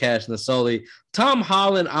better with the cast and the Sully. Tom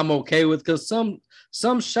Holland, I'm okay with because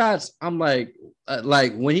some shots I'm like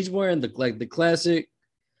when he's wearing the classic.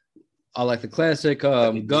 I like the classic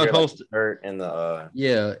gun holster. And the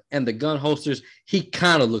Yeah, and the gun holsters, he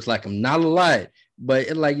kind of looks like him. Not a lot, but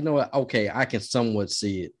it like, you know what? Okay, I can somewhat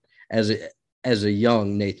see it as a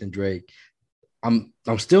young Nathan Drake. I'm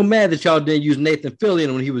still mad that y'all didn't use Nathan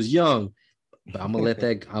Fillion when he was young, but I'm gonna let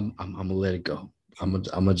that. I'm gonna let it go. I'm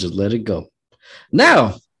gonna just let it go.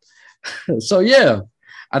 Now, so yeah,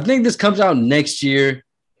 I think this comes out next year.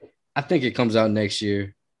 I think it comes out next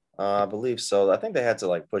year. I believe so. I think they had to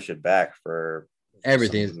like push it back for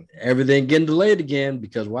Everything getting delayed again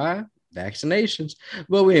because why? Vaccinations.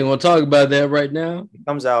 But we ain't gonna talk about that right now. It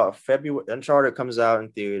comes out February. Uncharted comes out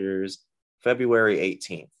in theaters February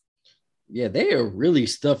 18th. Yeah, they are really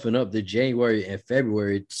stuffing up the January and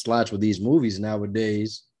February slots with these movies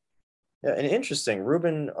nowadays. Yeah, and interesting.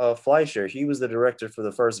 Ruben Fleischer, he was the director for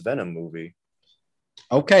the first Venom movie.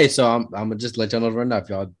 Okay, so I'm gonna just let y'all know right now. If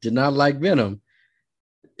y'all did not like Venom,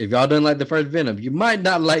 if y'all didn't like the first Venom, you might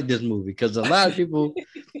not like this movie because a lot of people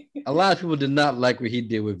did not like what he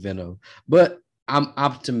did with Venom. But I'm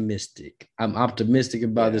optimistic. I'm optimistic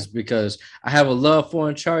about Yeah. this because I have a love for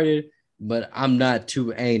Uncharted, but I'm not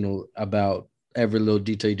too anal about every little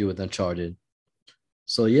detail you do with Uncharted.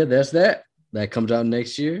 So yeah, that's that. That comes out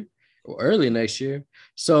next year or early next year.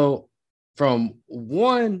 So from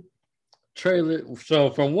one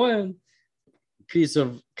from one piece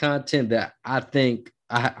of content that I think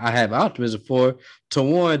I have optimism for to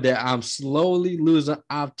one that I'm slowly losing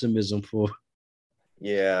optimism for.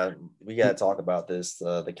 Yeah, we got to talk about this.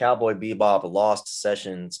 The Cowboy Bebop Lost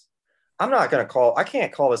Sessions. I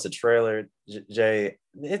can't call this a trailer, Jay.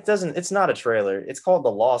 It's not a trailer. It's called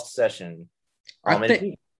The Lost Session. I And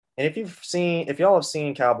think if y'all have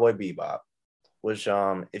seen Cowboy Bebop, which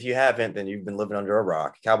if you haven't, then you've been living under a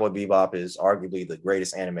rock. Cowboy Bebop is arguably the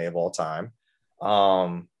greatest anime of all time.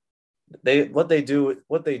 Um, what they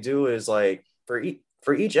do is like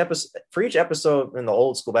for each episode in the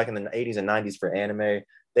old school back in the 80s and 90s for anime,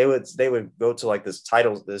 they would go to like this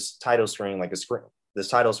title screen, like a screen this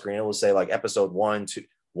title screen. It will say like episode one, two,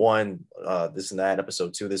 one, this and that,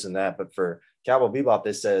 episode two, this and that. But for Cowboy Bebop,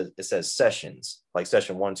 it says sessions, like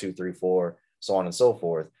session one, two, three, four, so on and so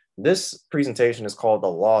forth. This presentation is called the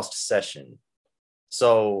Lost Session.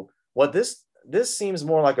 So this seems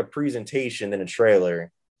more like a presentation than a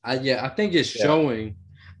trailer. I think it's Yeah. showing.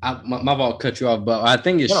 My fault cut you off, but I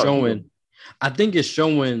think it's No, you showing. good. I think it's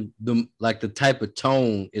showing the type of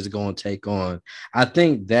tone is going to take on. I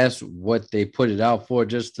think that's what they put it out for,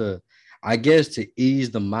 just to, I guess, to ease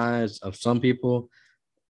the minds of some people.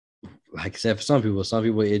 Like I said, for some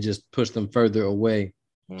people it just pushed them further away.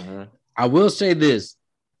 Mm-hmm. I will say this: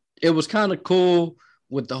 it was kind of cool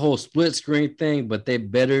with the whole split screen thing, but they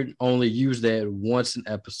better only use that once an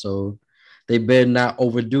episode. They better not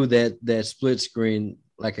overdo that split screen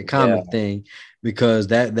like a Yeah. comic thing because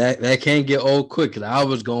that can't get old quick. Cause I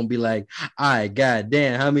was gonna be like, all right, god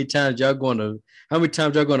damn, how many times y'all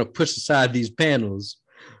gonna push aside these panels?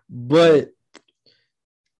 Yeah. But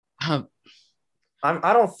I,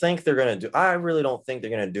 I don't think they're gonna do. I really don't think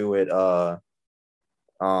they're gonna do it.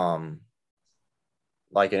 Um,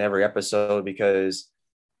 like in every episode because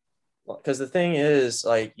the thing is,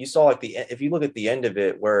 like you saw, like if you look at the end of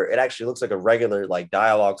it, where it actually looks like a regular like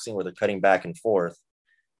dialogue scene where they're cutting back and forth.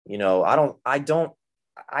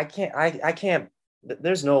 I can't.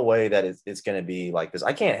 There's no way that it's gonna be like this.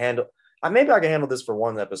 I can't handle. Maybe I can handle this for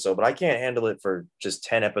one episode, but I can't handle it for just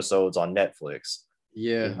 10 episodes on Netflix.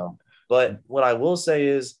 you yeah, know. But what I will say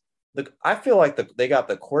is I feel like they got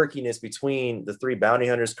the quirkiness between the three bounty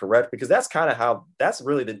hunters correct because that's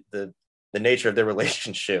really the nature of their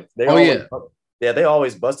relationship. oh yeah, They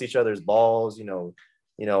always bust each other's balls.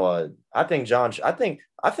 I think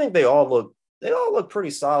I think they all look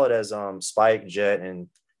pretty solid as Spike, Jet, and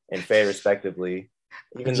Faye respectively.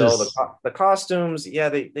 I Even though just the costumes, yeah,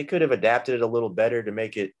 they could have adapted it a little better to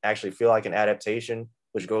make it actually feel like an adaptation,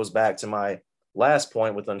 which goes back to my last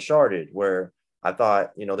point with Uncharted, where I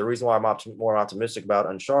thought, the reason why I'm more optimistic about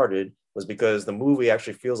Uncharted was because the movie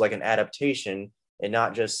actually feels like an adaptation and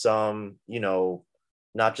not just they're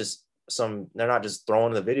not just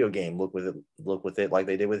throwing the video game look with it like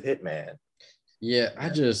they did with Hitman. yeah,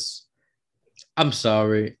 I'm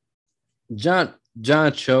sorry. John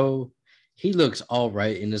Cho, he looks all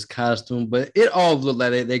right in his costume, but it all looked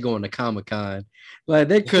like they going to Comic Con. Like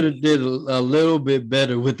they could have did a little bit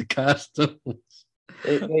better with the costume.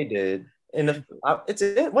 They did. And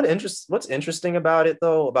what's interesting about it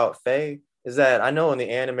though, about Faye, is that I know in the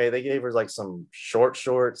anime they gave her like some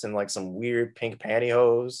shorts and like some weird pink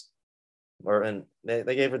pantyhose, and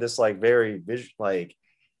they gave her this like very like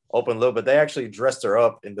open look, but they actually dressed her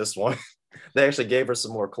up in this one. They actually gave her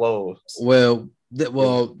some more clothes. Well,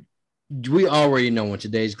 we already know in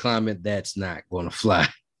today's climate that's not going to fly.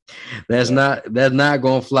 Yeah. That's not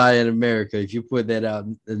going to fly in America if you put that out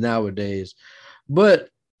nowadays. But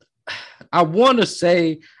I want to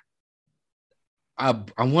say I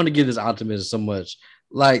want to give this optimism so much.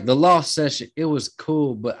 Like the Lost Session, it was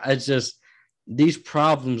cool, but I just these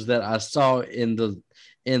problems that I saw in the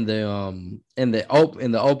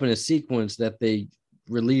opening sequence that they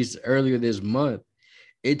released earlier this month,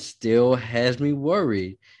 it still has me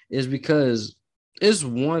worried. Is because it's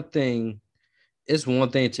one thing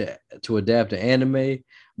to adapt to anime,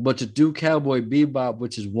 but to do Cowboy Bebop,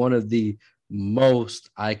 which is one of the most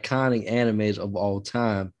iconic animes of all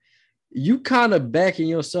time, you kind of backing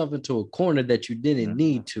yourself into a corner that you didn't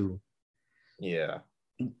need to. Yeah.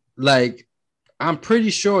 like I'm pretty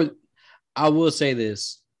sure I will say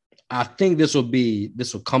this. I think this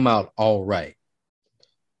will come out all right.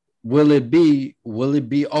 Will it be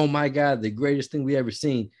oh my god, the greatest thing we ever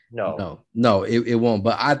seen? No. No, it won't.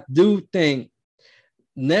 But I do think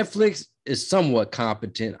Netflix is somewhat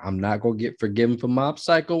competent. I'm not gonna get forgiven for Mob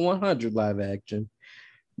Psycho 100 live action,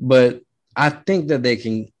 but I think that they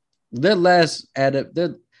can. Their last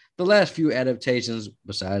the last few adaptations,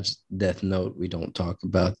 besides Death Note, we don't talk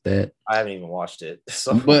about that. I haven't even watched it.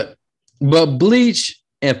 So But Bleach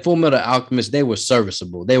and Full Metal Alchemist, they were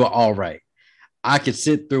serviceable. They were all right. I could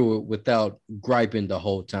sit through it without griping the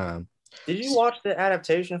whole time. did you watch the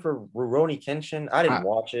adaptation for Rurouni Kenshin? I didn't I,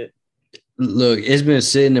 watch it. look, it's been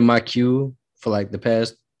sitting in my queue for like the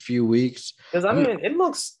past few weeks. Because I mean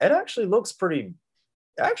it actually looks pretty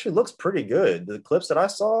good. The clips that I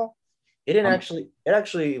saw, I'm it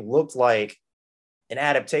actually looked like an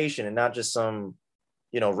adaptation and not just some,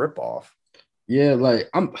 rip off. yeah, like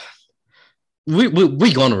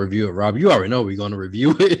we gonna review it, Rob. You already know we're gonna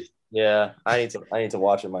review it. Yeah, I need to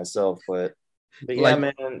watch it myself, but yeah, Like,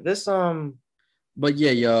 man, but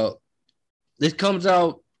yeah, y'all, this comes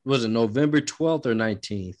out, was it November 12th or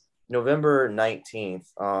 19th? November 19th.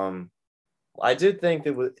 I did think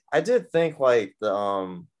like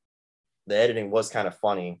the editing was kind of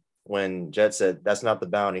funny when Jet said that's not the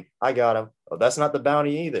bounty. I got him. Oh, that's not the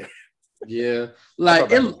bounty either. Yeah, I thought like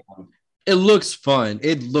that was fun. it looks fun.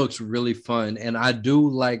 It looks really fun, and I do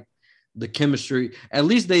like the chemistry. At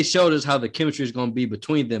least they showed us how the chemistry is going to be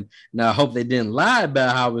between them. Now, I hope they didn't lie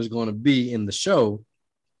about how it's going to be in the show,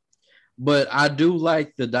 but I do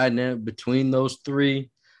like the dynamic between those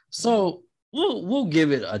three. So we'll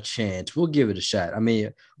give it a chance. We'll give it a shot. I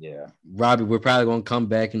mean, Yeah. Robbie, we're probably going to come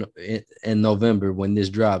back in November when this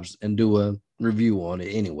drops and do a review on it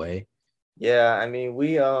anyway. Yeah, I mean,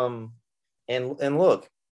 we and look,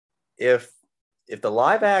 if the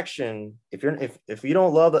live action, if you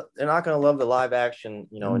don't love it, they're not going to love the live action,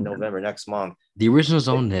 in November next month. The original's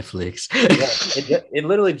on Netflix. Yeah, it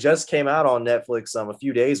literally just came out on Netflix a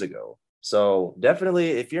few days ago. So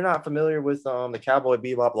definitely, if you're not familiar with the Cowboy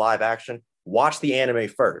Bebop live action, watch the anime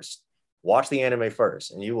first. Watch the anime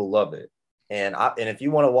first, and you will love it. And if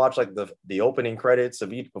you want to watch like the opening credits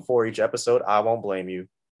of each before each episode, I won't blame you.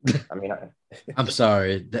 I mean, I'm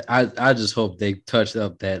sorry. I just hope they touched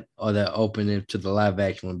up that opening to the live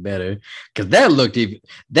action one better, because that looked even.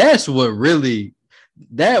 That's what really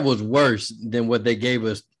that was worse than what they gave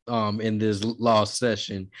us in this lost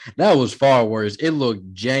session. That was far worse. It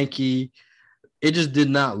looked janky. It just did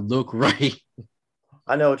not look right.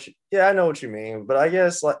 I know what you mean, but I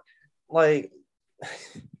guess like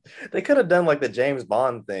they could have done like the James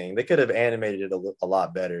Bond thing. They could have animated it a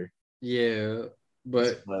lot better. Yeah,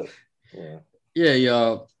 but But yeah. yeah,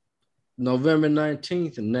 y'all. November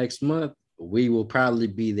 19th and next month, we will probably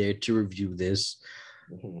be there to review this.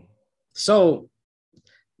 Mm-hmm. So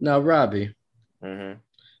now, Robbie, Mm-hmm.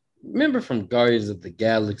 remember from Guardians of the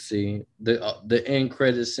Galaxy, the end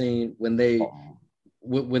credit scene when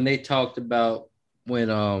they talked about when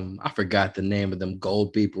I forgot the name of them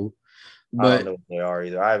gold people, I don't but know what they are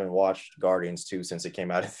either. I haven't watched Guardians 2 since it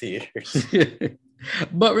came out of theaters.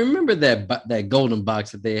 but remember that golden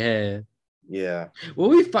box that they had. Yeah.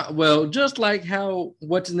 Well, just like how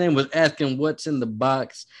what's his name was asking what's in the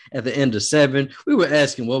box at the end of 7, we were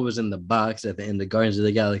asking what was in the box at the end of Guardians of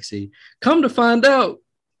the Galaxy. Come to find out,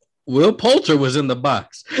 Will Poulter was in the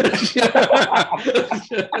box.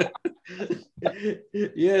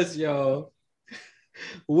 Yes, y'all.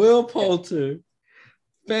 Will Poulter.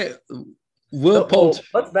 Will So, well, Poulter.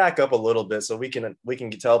 let's back up a little bit so we can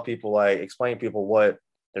tell people explain people what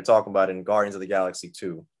they're talking about in Guardians of the Galaxy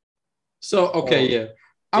 2. So okay, So, yeah.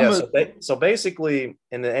 yeah, so basically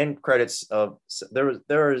in the end credits of there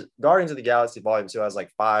was Guardians of the Galaxy Volume 2 has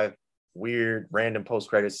like 5 weird random post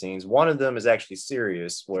credit scenes. One of them is actually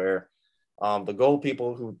serious where the gold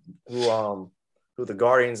people who the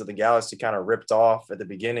Guardians of the Galaxy kind of ripped off at the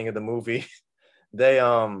beginning of the movie, they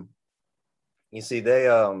you see they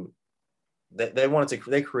wanted to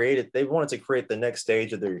create the next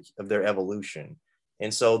stage of their evolution.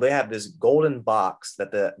 And so they have this golden box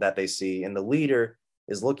that they see, and the leader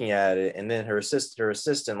is looking at it, and then her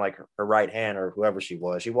assistant, like her right hand or whoever she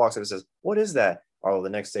was, she walks up and says, "What is that?" "Oh, the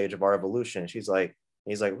next stage of our evolution." He's like,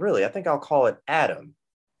 "Really? I think I'll call it Adam."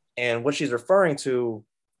 And what she's referring to,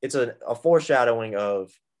 it's a foreshadowing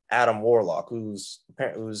of Adam Warlock, who's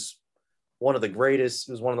one of the greatest,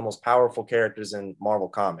 who's one of the most powerful characters in Marvel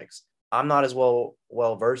Comics. I'm not as well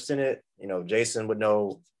versed in it. Jason would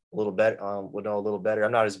know a little better.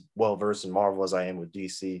 I'm not as well versed in Marvel as I am with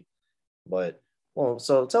DC. But well,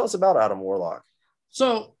 so tell us about Adam Warlock.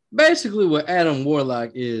 So basically what Adam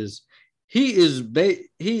Warlock is. He is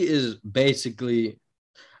basically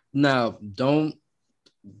now.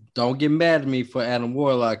 Don't get mad at me for Adam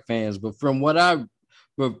Warlock fans, but from what I've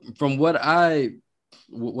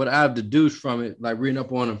deduced from it, like reading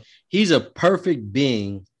up on him, he's a perfect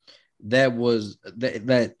being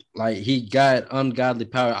that like he got ungodly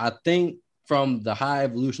power. I think from the high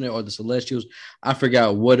evolutionary or the celestials, I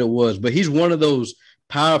forgot what it was, but he's one of those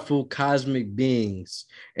powerful cosmic beings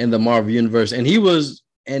in the Marvel universe. And he was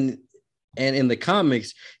and in the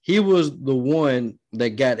comics, he was the one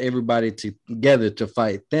that got everybody together to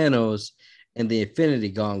fight Thanos in the Infinity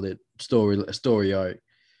Gauntlet story arc.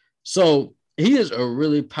 So he is a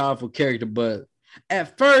really powerful character, but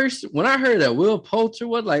at first, when I heard that Will Poulter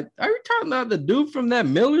was like, are you talking about the dude from that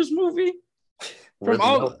Miller's movie? We're From the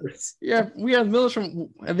all, Millers. yeah, we have Miller's from,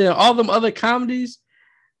 and then all them other comedies.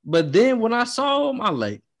 But then when I saw him, I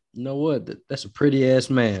like, you know what? That's a pretty ass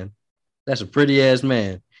man. That's a pretty ass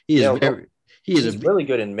man. He is Yeah, very, he is he's a, really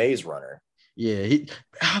good in Maze Runner. yeah.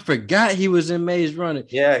 I forgot he was in Maze Runner.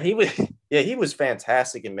 Yeah, he was. Yeah, he was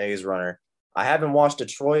fantastic in Maze Runner. I haven't watched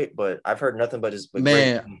Detroit, but I've heard nothing but great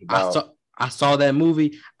Man, things I about. saw I saw that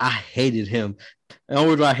movie. I hated him. And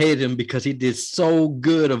only reason I hated him because he did so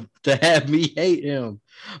good to have me hate him.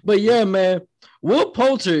 But yeah, man, Will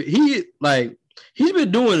Poulter, he's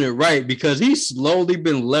been doing it right because he's slowly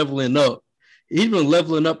been leveling up. He's been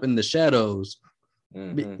leveling up in the shadows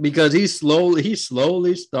because he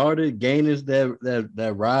slowly started gaining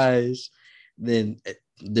that rise, then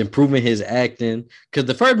improving his acting. Because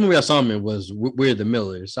the first movie I saw him in was We're the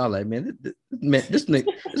Millers. So I was like, man, this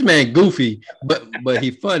man goofy, but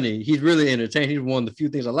he's funny. He's really entertaining. He's one of the few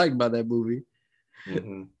things I like about that movie.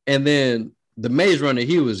 Mm-hmm. And then the Maze Runner,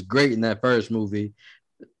 he was great in that first movie.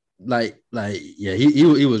 Yeah,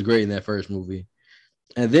 he was great in that first movie.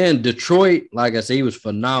 And then Detroit, like I said, he was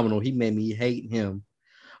phenomenal. He made me hate him.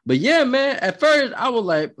 But yeah, man, at first I was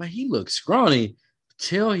like, man, he looks scrawny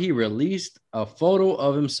till he released a photo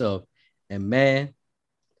of himself. And man,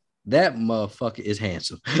 that motherfucker is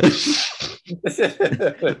handsome.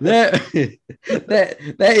 that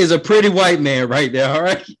that is a pretty white man right there, all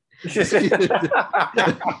right?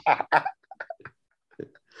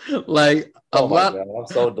 Like Oh my god, I'm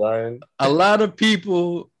so done. a lot of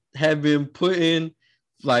people have been putting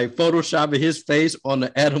like photoshopping his face on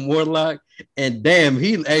the Adam Warlock, and damn,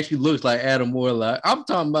 he actually looks like Adam Warlock. I'm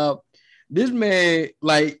talking about this man,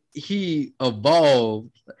 like he evolved,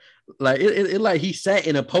 like it like he sat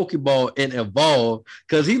in a Pokeball and evolved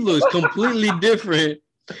because he looks completely different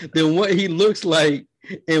than what he looks like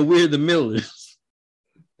in We're the Millers.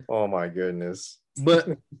 Oh my goodness.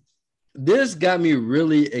 But this got me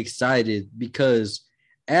really excited because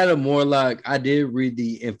Adam Warlock, I did read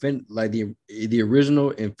the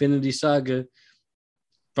original Infinity Saga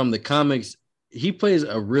from the comics. He plays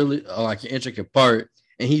a really like an intricate part,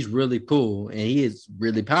 and he's really cool, and he is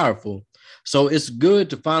really powerful. So it's good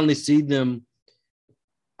to finally see them.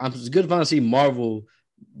 It's good to finally see Marvel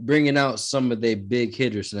bringing out some of their big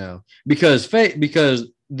hitters now because throughout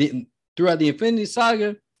the Infinity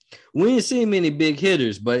Saga, we ain't seen many big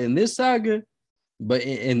hitters, but in this saga, but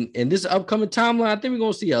in this upcoming timeline, I think we're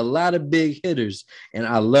gonna see a lot of big hitters, and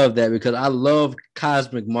I love that because I love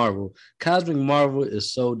Cosmic Marvel. Cosmic Marvel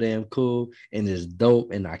is so damn cool and it's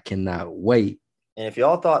dope, and I cannot wait. And if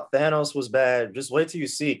y'all thought Thanos was bad, just wait till you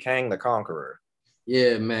see Kang the Conqueror.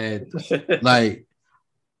 Yeah, man. Like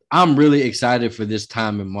I'm really excited for this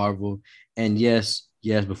time in Marvel. And yes,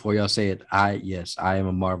 before y'all say it, I am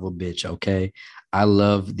a Marvel bitch, okay? I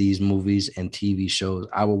love these movies and TV shows.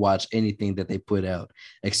 I will watch anything that they put out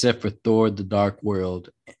except for Thor the Dark World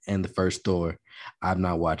and the first Thor. I'm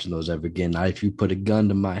not watching those ever again. Not if you put a gun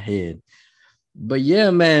to my head. But yeah,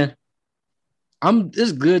 man,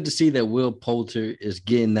 it's good to see that Will Poulter is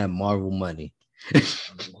getting that Marvel money.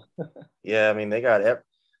 Yeah, I mean they got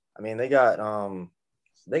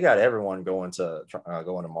everyone going to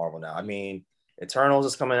Marvel now. I mean, Eternals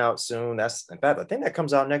is coming out soon. That's in fact I think that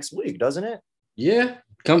comes out next week, doesn't it? Yeah.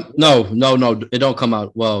 No, it don't come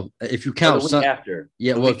out. Well, if you Or the count week after.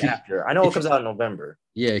 yeah, The well, week after. I know it comes out in November.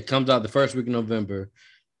 yeah, it comes out the first week of November.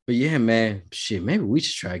 But yeah, man, shit, maybe we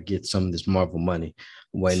should try to get some of this Marvel money.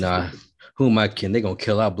 Wait, nah, who am I kidding? They're gonna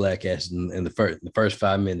kill our black ass in the first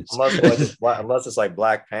 5 minutes. Unless it's like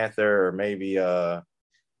Black Panther or maybe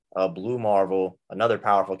Blue Marvel, another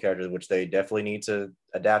powerful character, which they definitely need to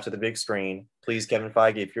adapt to the big screen. Please, Kevin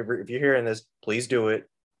Feige, if you're hearing this, please do it.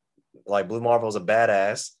 Like Blue Marvel is a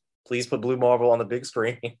badass. Please put Blue Marvel on the big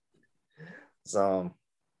screen. Yeah,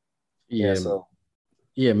 yeah, so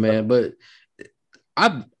yeah, man. But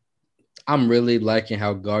I I'm really liking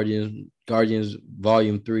how Guardians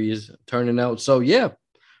Volume 3 is turning out. So yeah,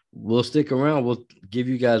 we'll stick around. We'll give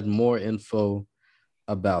you guys more info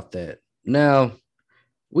about that. Now,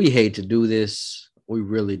 we hate to do this. We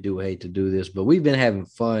really do hate to do this, but we've been having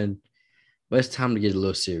fun. But it's time to get a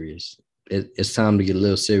little serious. It's time to get a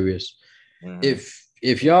little serious. Mm-hmm.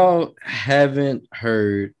 If y'all haven't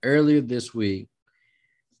heard earlier this week,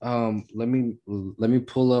 let me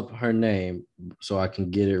pull up her name so I can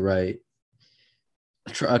get it right.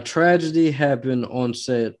 A tragedy happened on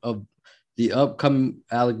set of the upcoming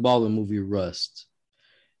Alec Baldwin movie Rust.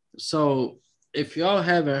 So if y'all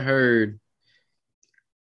haven't heard,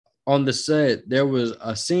 on the set there was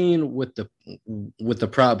a scene with the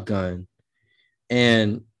prop gun,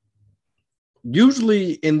 and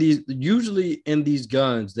usually in these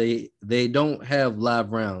guns they don't have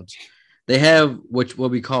live rounds. They have what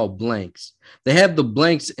we call blanks. They have the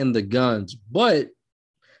blanks in the guns, but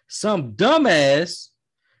some dumbass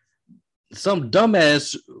some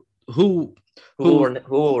dumbass who who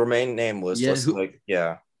Who will remain nameless? yeah Let's who like,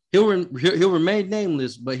 yeah. he'll remain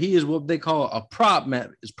nameless, but he is what they call a prop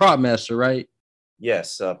master, right?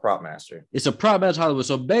 Yes, prop master. It's a prop master Hollywood.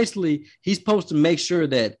 So basically, he's supposed to make sure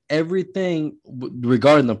that everything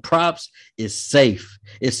regarding the props is safe.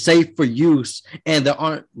 It's safe for use, and there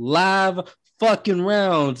aren't live fucking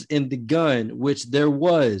rounds in the gun, which there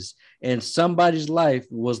was, and somebody's life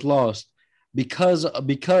was lost because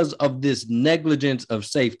of this negligence of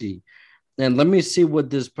safety. And let me see what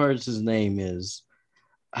this person's name is.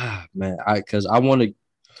 Ah man, I want to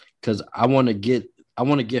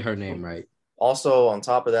get her name right. Also, on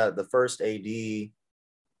top of that,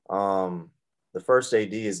 um, the first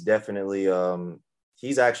AD is definitely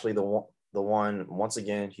he's actually the one. Once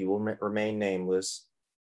again, he will remain nameless.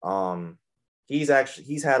 Um, he's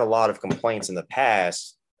had a lot of complaints in the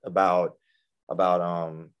past about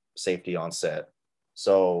safety on set.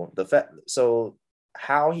 So so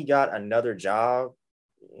how he got another job,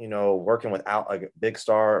 working without like a big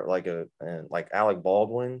star like Alec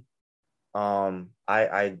Baldwin,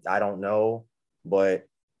 I don't know, but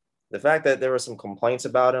the fact that there were some complaints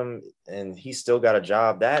about him and he still got a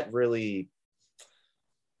job, that's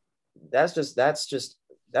just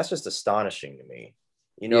astonishing to me,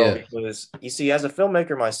 Yeah. because you see, as a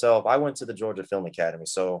filmmaker myself, I went to the Georgia Film Academy,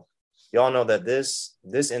 so y'all know that this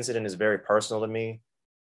incident is very personal to me.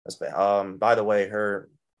 By the way, her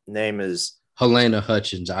name is Helena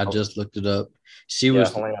Hutchins. I just looked it up. She yeah,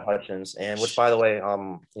 was Helena Hutchins, and which, by the way, if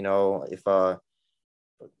I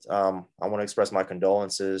want to express my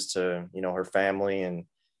condolences to her family and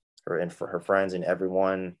for her friends and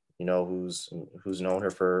everyone who's known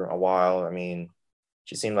her for a while. I mean,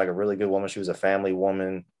 she seemed like a really good woman. She was a family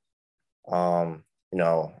woman.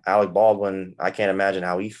 Alec Baldwin, I can't imagine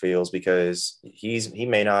how he feels, because he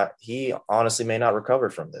honestly may not recover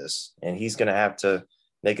from this, and he's going to have to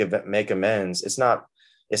make amends. It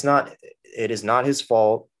is not his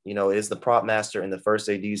fault. It is the prop master and the first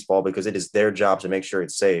AD's fault, because it is their job to make sure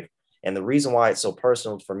it's safe. And the reason why it's so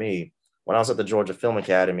personal for me, when I was at the Georgia Film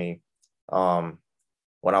Academy,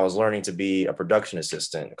 when I was learning to be a production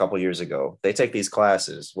assistant a couple of years ago, they take these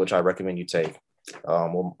classes, which I recommend you take.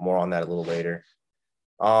 More on that a little later.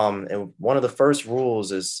 And one of the first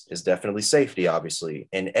rules is definitely safety, obviously.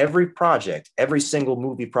 In every project, every single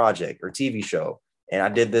movie project or TV show, and I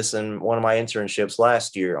did this in one of my internships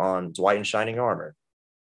last year on Dwight and Shining Armor.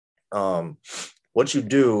 What you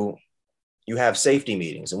do, you have safety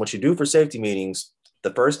meetings, and what you do for safety meetings,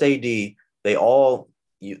 the first AD,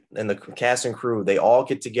 and the cast and crew, they all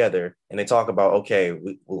get together and they talk about, okay,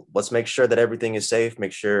 let's make sure that everything is safe.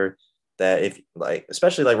 Make sure that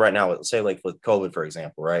especially like right now, say like with COVID, for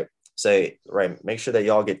example, right? Make sure that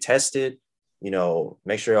y'all get tested,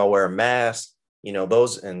 make sure y'all wear a mask,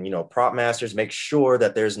 those, and, prop masters, make sure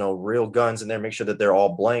that there's no real guns in there. Make sure that they're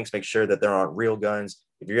all blanks. Make sure that there aren't real guns.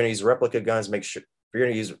 If you're going to use replica guns, make sure if you're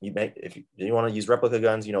going to use, if you want to use replica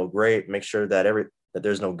guns, great. Make sure that that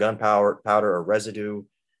there's no gunpowder, powder, or residue.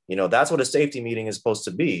 That's what a safety meeting is supposed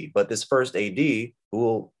to be. But this first AD,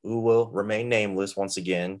 who will remain nameless once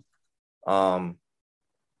again, you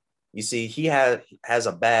see, he has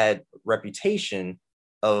a bad reputation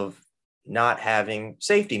of not having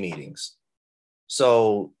safety meetings.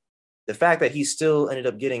 So the fact that he still ended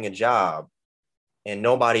up getting a job and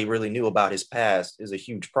nobody really knew about his past is a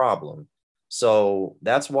huge problem. So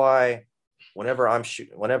that's why whenever I'm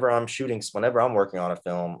working on a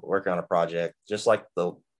film, working on a project, just like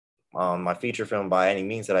my feature film By Any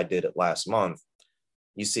Means that I did last month,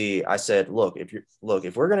 you see, I said, look, if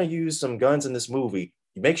we're going to use some guns in this movie,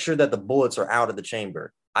 make sure that the bullets are out of the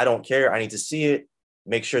chamber. I don't care. I need to see it.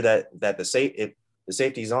 Make sure that the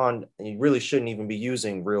safety's on, and you really shouldn't even be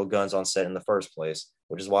using real guns on set in the first place,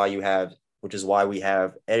 which is why we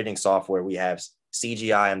have editing software, we have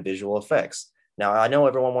CGI and visual effects. Now, I know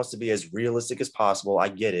everyone wants to be as realistic as possible. I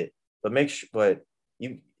get it, but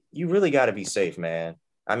you really got to be safe, man.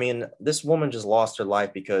 I mean, this woman just lost her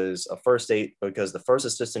life because because the first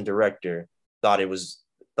assistant director thought it was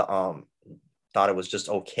thought it was just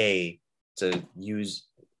okay to use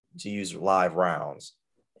live rounds.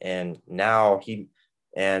 And now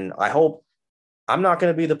I hope I'm not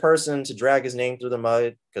going to be the person to drag his name through the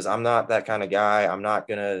mud, because I'm not that kind of guy. I'm not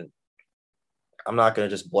gonna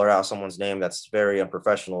just blur out someone's name. That's very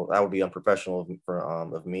unprofessional. That would be unprofessional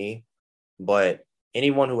of me. But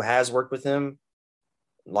anyone who has worked with him,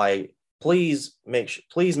 like, please make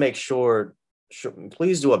sure,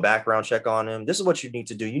 please do a background check on him. This is what you need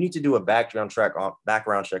to do. You need to do a background check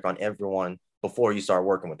on everyone before you start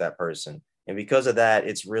working with that person. And because of that,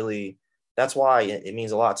 that's why it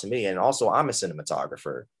means a lot to me. And also, I'm a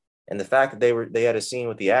cinematographer. And the fact that they had a scene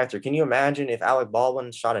with the actor. Can you imagine if Alec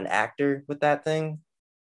Baldwin shot an actor with that thing?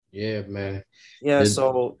 Yeah, man. Yeah,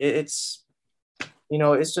 so it's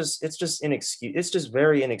it's just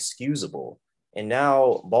very inexcusable. And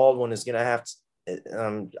now Baldwin is gonna have to.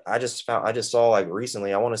 I just saw, like,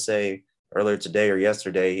 recently. I want to say earlier today or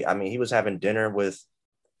yesterday. I mean, he was having dinner with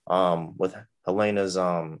Helena's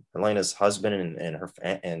husband and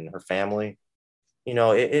her family. You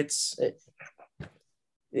know, it's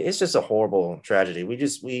just a horrible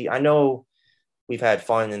tragedy. I know we've had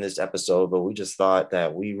fun in this episode, but we just thought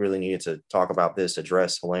that we really needed to talk about this,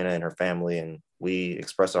 address Helena and her family, and we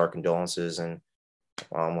express our condolences. And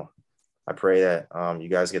I pray that you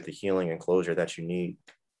guys get the healing and closure that you need.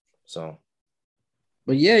 So,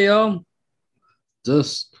 but yeah, y'all,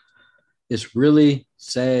 just it's really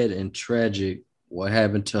sad and tragic what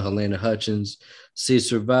happened to Helena Hutchins. She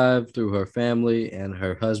survived through her family and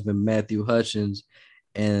her husband Matthew Hutchins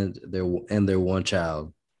and their one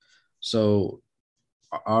child. So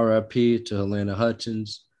RIP to Helena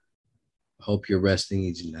Hutchins. Hope you're resting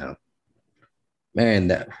easy now. Man,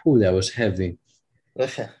 that was heavy.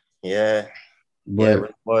 yeah. But, yeah, it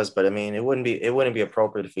really was. But I mean, it wouldn't be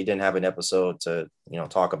appropriate if we didn't have an episode to,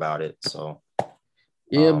 talk about it. So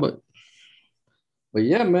yeah, but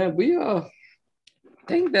yeah, man, we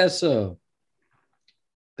think that's about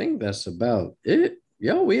it.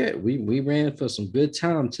 Yo, we ran for some good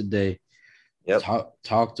time today. Yep.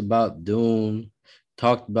 Talked about Dune,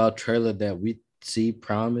 talked about trailer that we see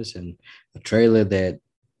promise, and a trailer that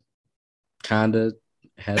kind of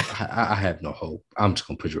has. I have no hope. I'm just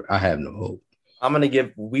gonna put you. I have no hope.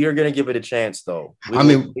 We are gonna give it a chance, though.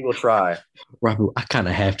 We will try. Robert, I kind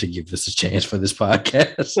of have to give this a chance for this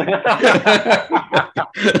podcast.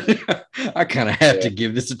 I kind of have to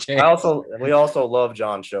give this a chance. We also love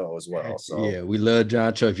John Cho as well. So yeah, we love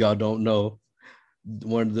John Cho. If y'all don't know,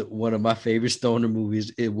 one of my favorite stoner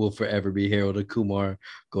movies, it will forever be Harold and Kumar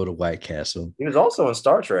Go to White Castle. He was also in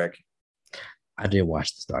Star Trek. I didn't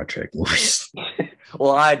watch the Star Trek movies.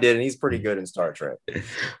 Well, I did, and he's pretty good in Star Trek.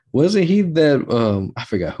 Wasn't he that? I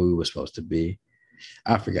forgot who he was supposed to be.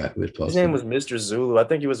 I forgot who was supposed. His name was Mr. Zulu. I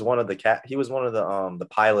think he was one of the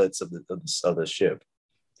pilots of the ship.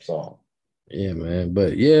 So yeah, man.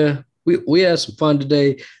 But yeah, we had some fun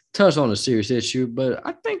today. Touched on a serious issue, but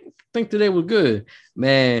I think today was good,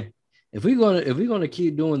 man. If we're gonna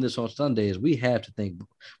keep doing this on Sundays, we have to think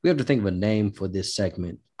of a name for this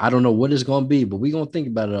segment. I don't know what it's gonna be, but we're gonna think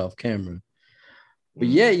about it off camera. But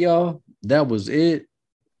yeah, y'all, that was it.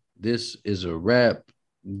 This is a wrap.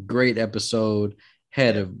 Great episode.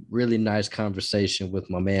 Had a really nice conversation with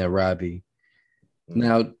my man Robbie.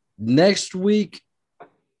 Now, next week,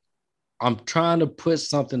 I'm trying to put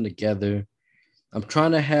something together. I'm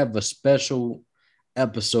trying to have a special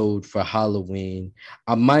episode for Halloween.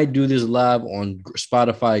 I might do this live on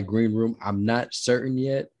Spotify Green Room. I'm not certain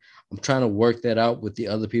yet. I'm trying to work that out with the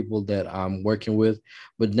other people that I'm working with.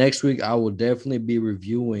 But next week, I will definitely be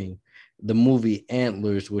reviewing the movie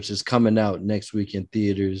Antlers, which is coming out next week in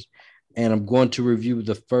theaters. And I'm going to review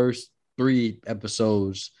the first 3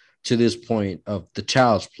 episodes to this point of The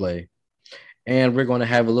Child's Play. And we're going to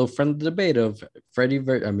have a little friendly debate of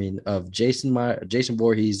Jason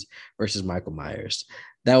Voorhees versus Michael Myers.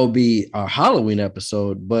 That will be our Halloween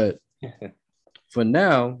episode. But for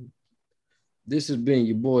now, this has been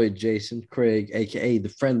your boy Jason Craig, aka the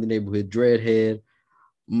Friendly Neighborhood Dreadhead,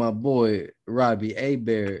 my boy Robbie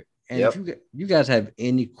Abear. And if you guys have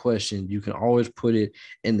any questions, you can always put it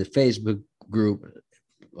in the Facebook group.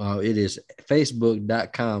 It is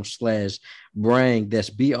facebook.com/brang. That's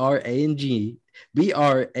BRANG,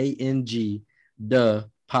 the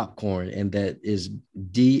popcorn, and that is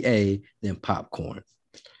DA then popcorn.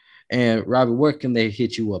 And Robbie, where can they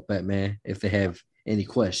hit you up at, man, if they have any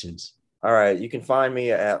questions? All right. You can find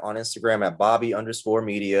me on Instagram at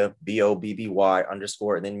Bobby_media,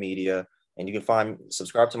 BOBBY_ and then media. And you can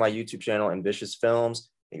subscribe to my YouTube channel, Ambitious Films,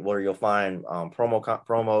 where you'll find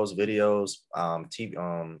promos, videos,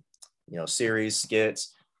 series,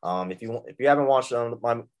 skits. If you haven't watched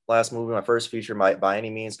my last movie, my first feature, By Any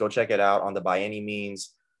Means, go check it out on the By Any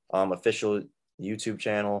Means official YouTube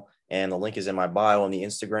channel. And the link is in my bio on the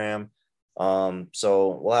Instagram.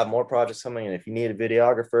 So we'll have more projects coming. And if you need a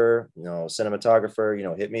videographer,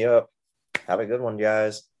 cinematographer, hit me up. Have a good one,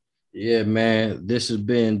 guys. Yeah, man. This has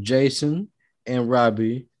been Jason and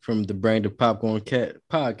Robbie from the Brain to Popcorn Cat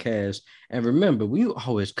podcast. And remember, we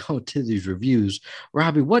always come to these reviews.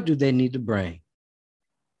 Robbie, what do they need to bring?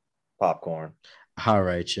 Popcorn. All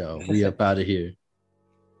right, y'all. We up out of here.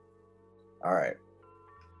 All right.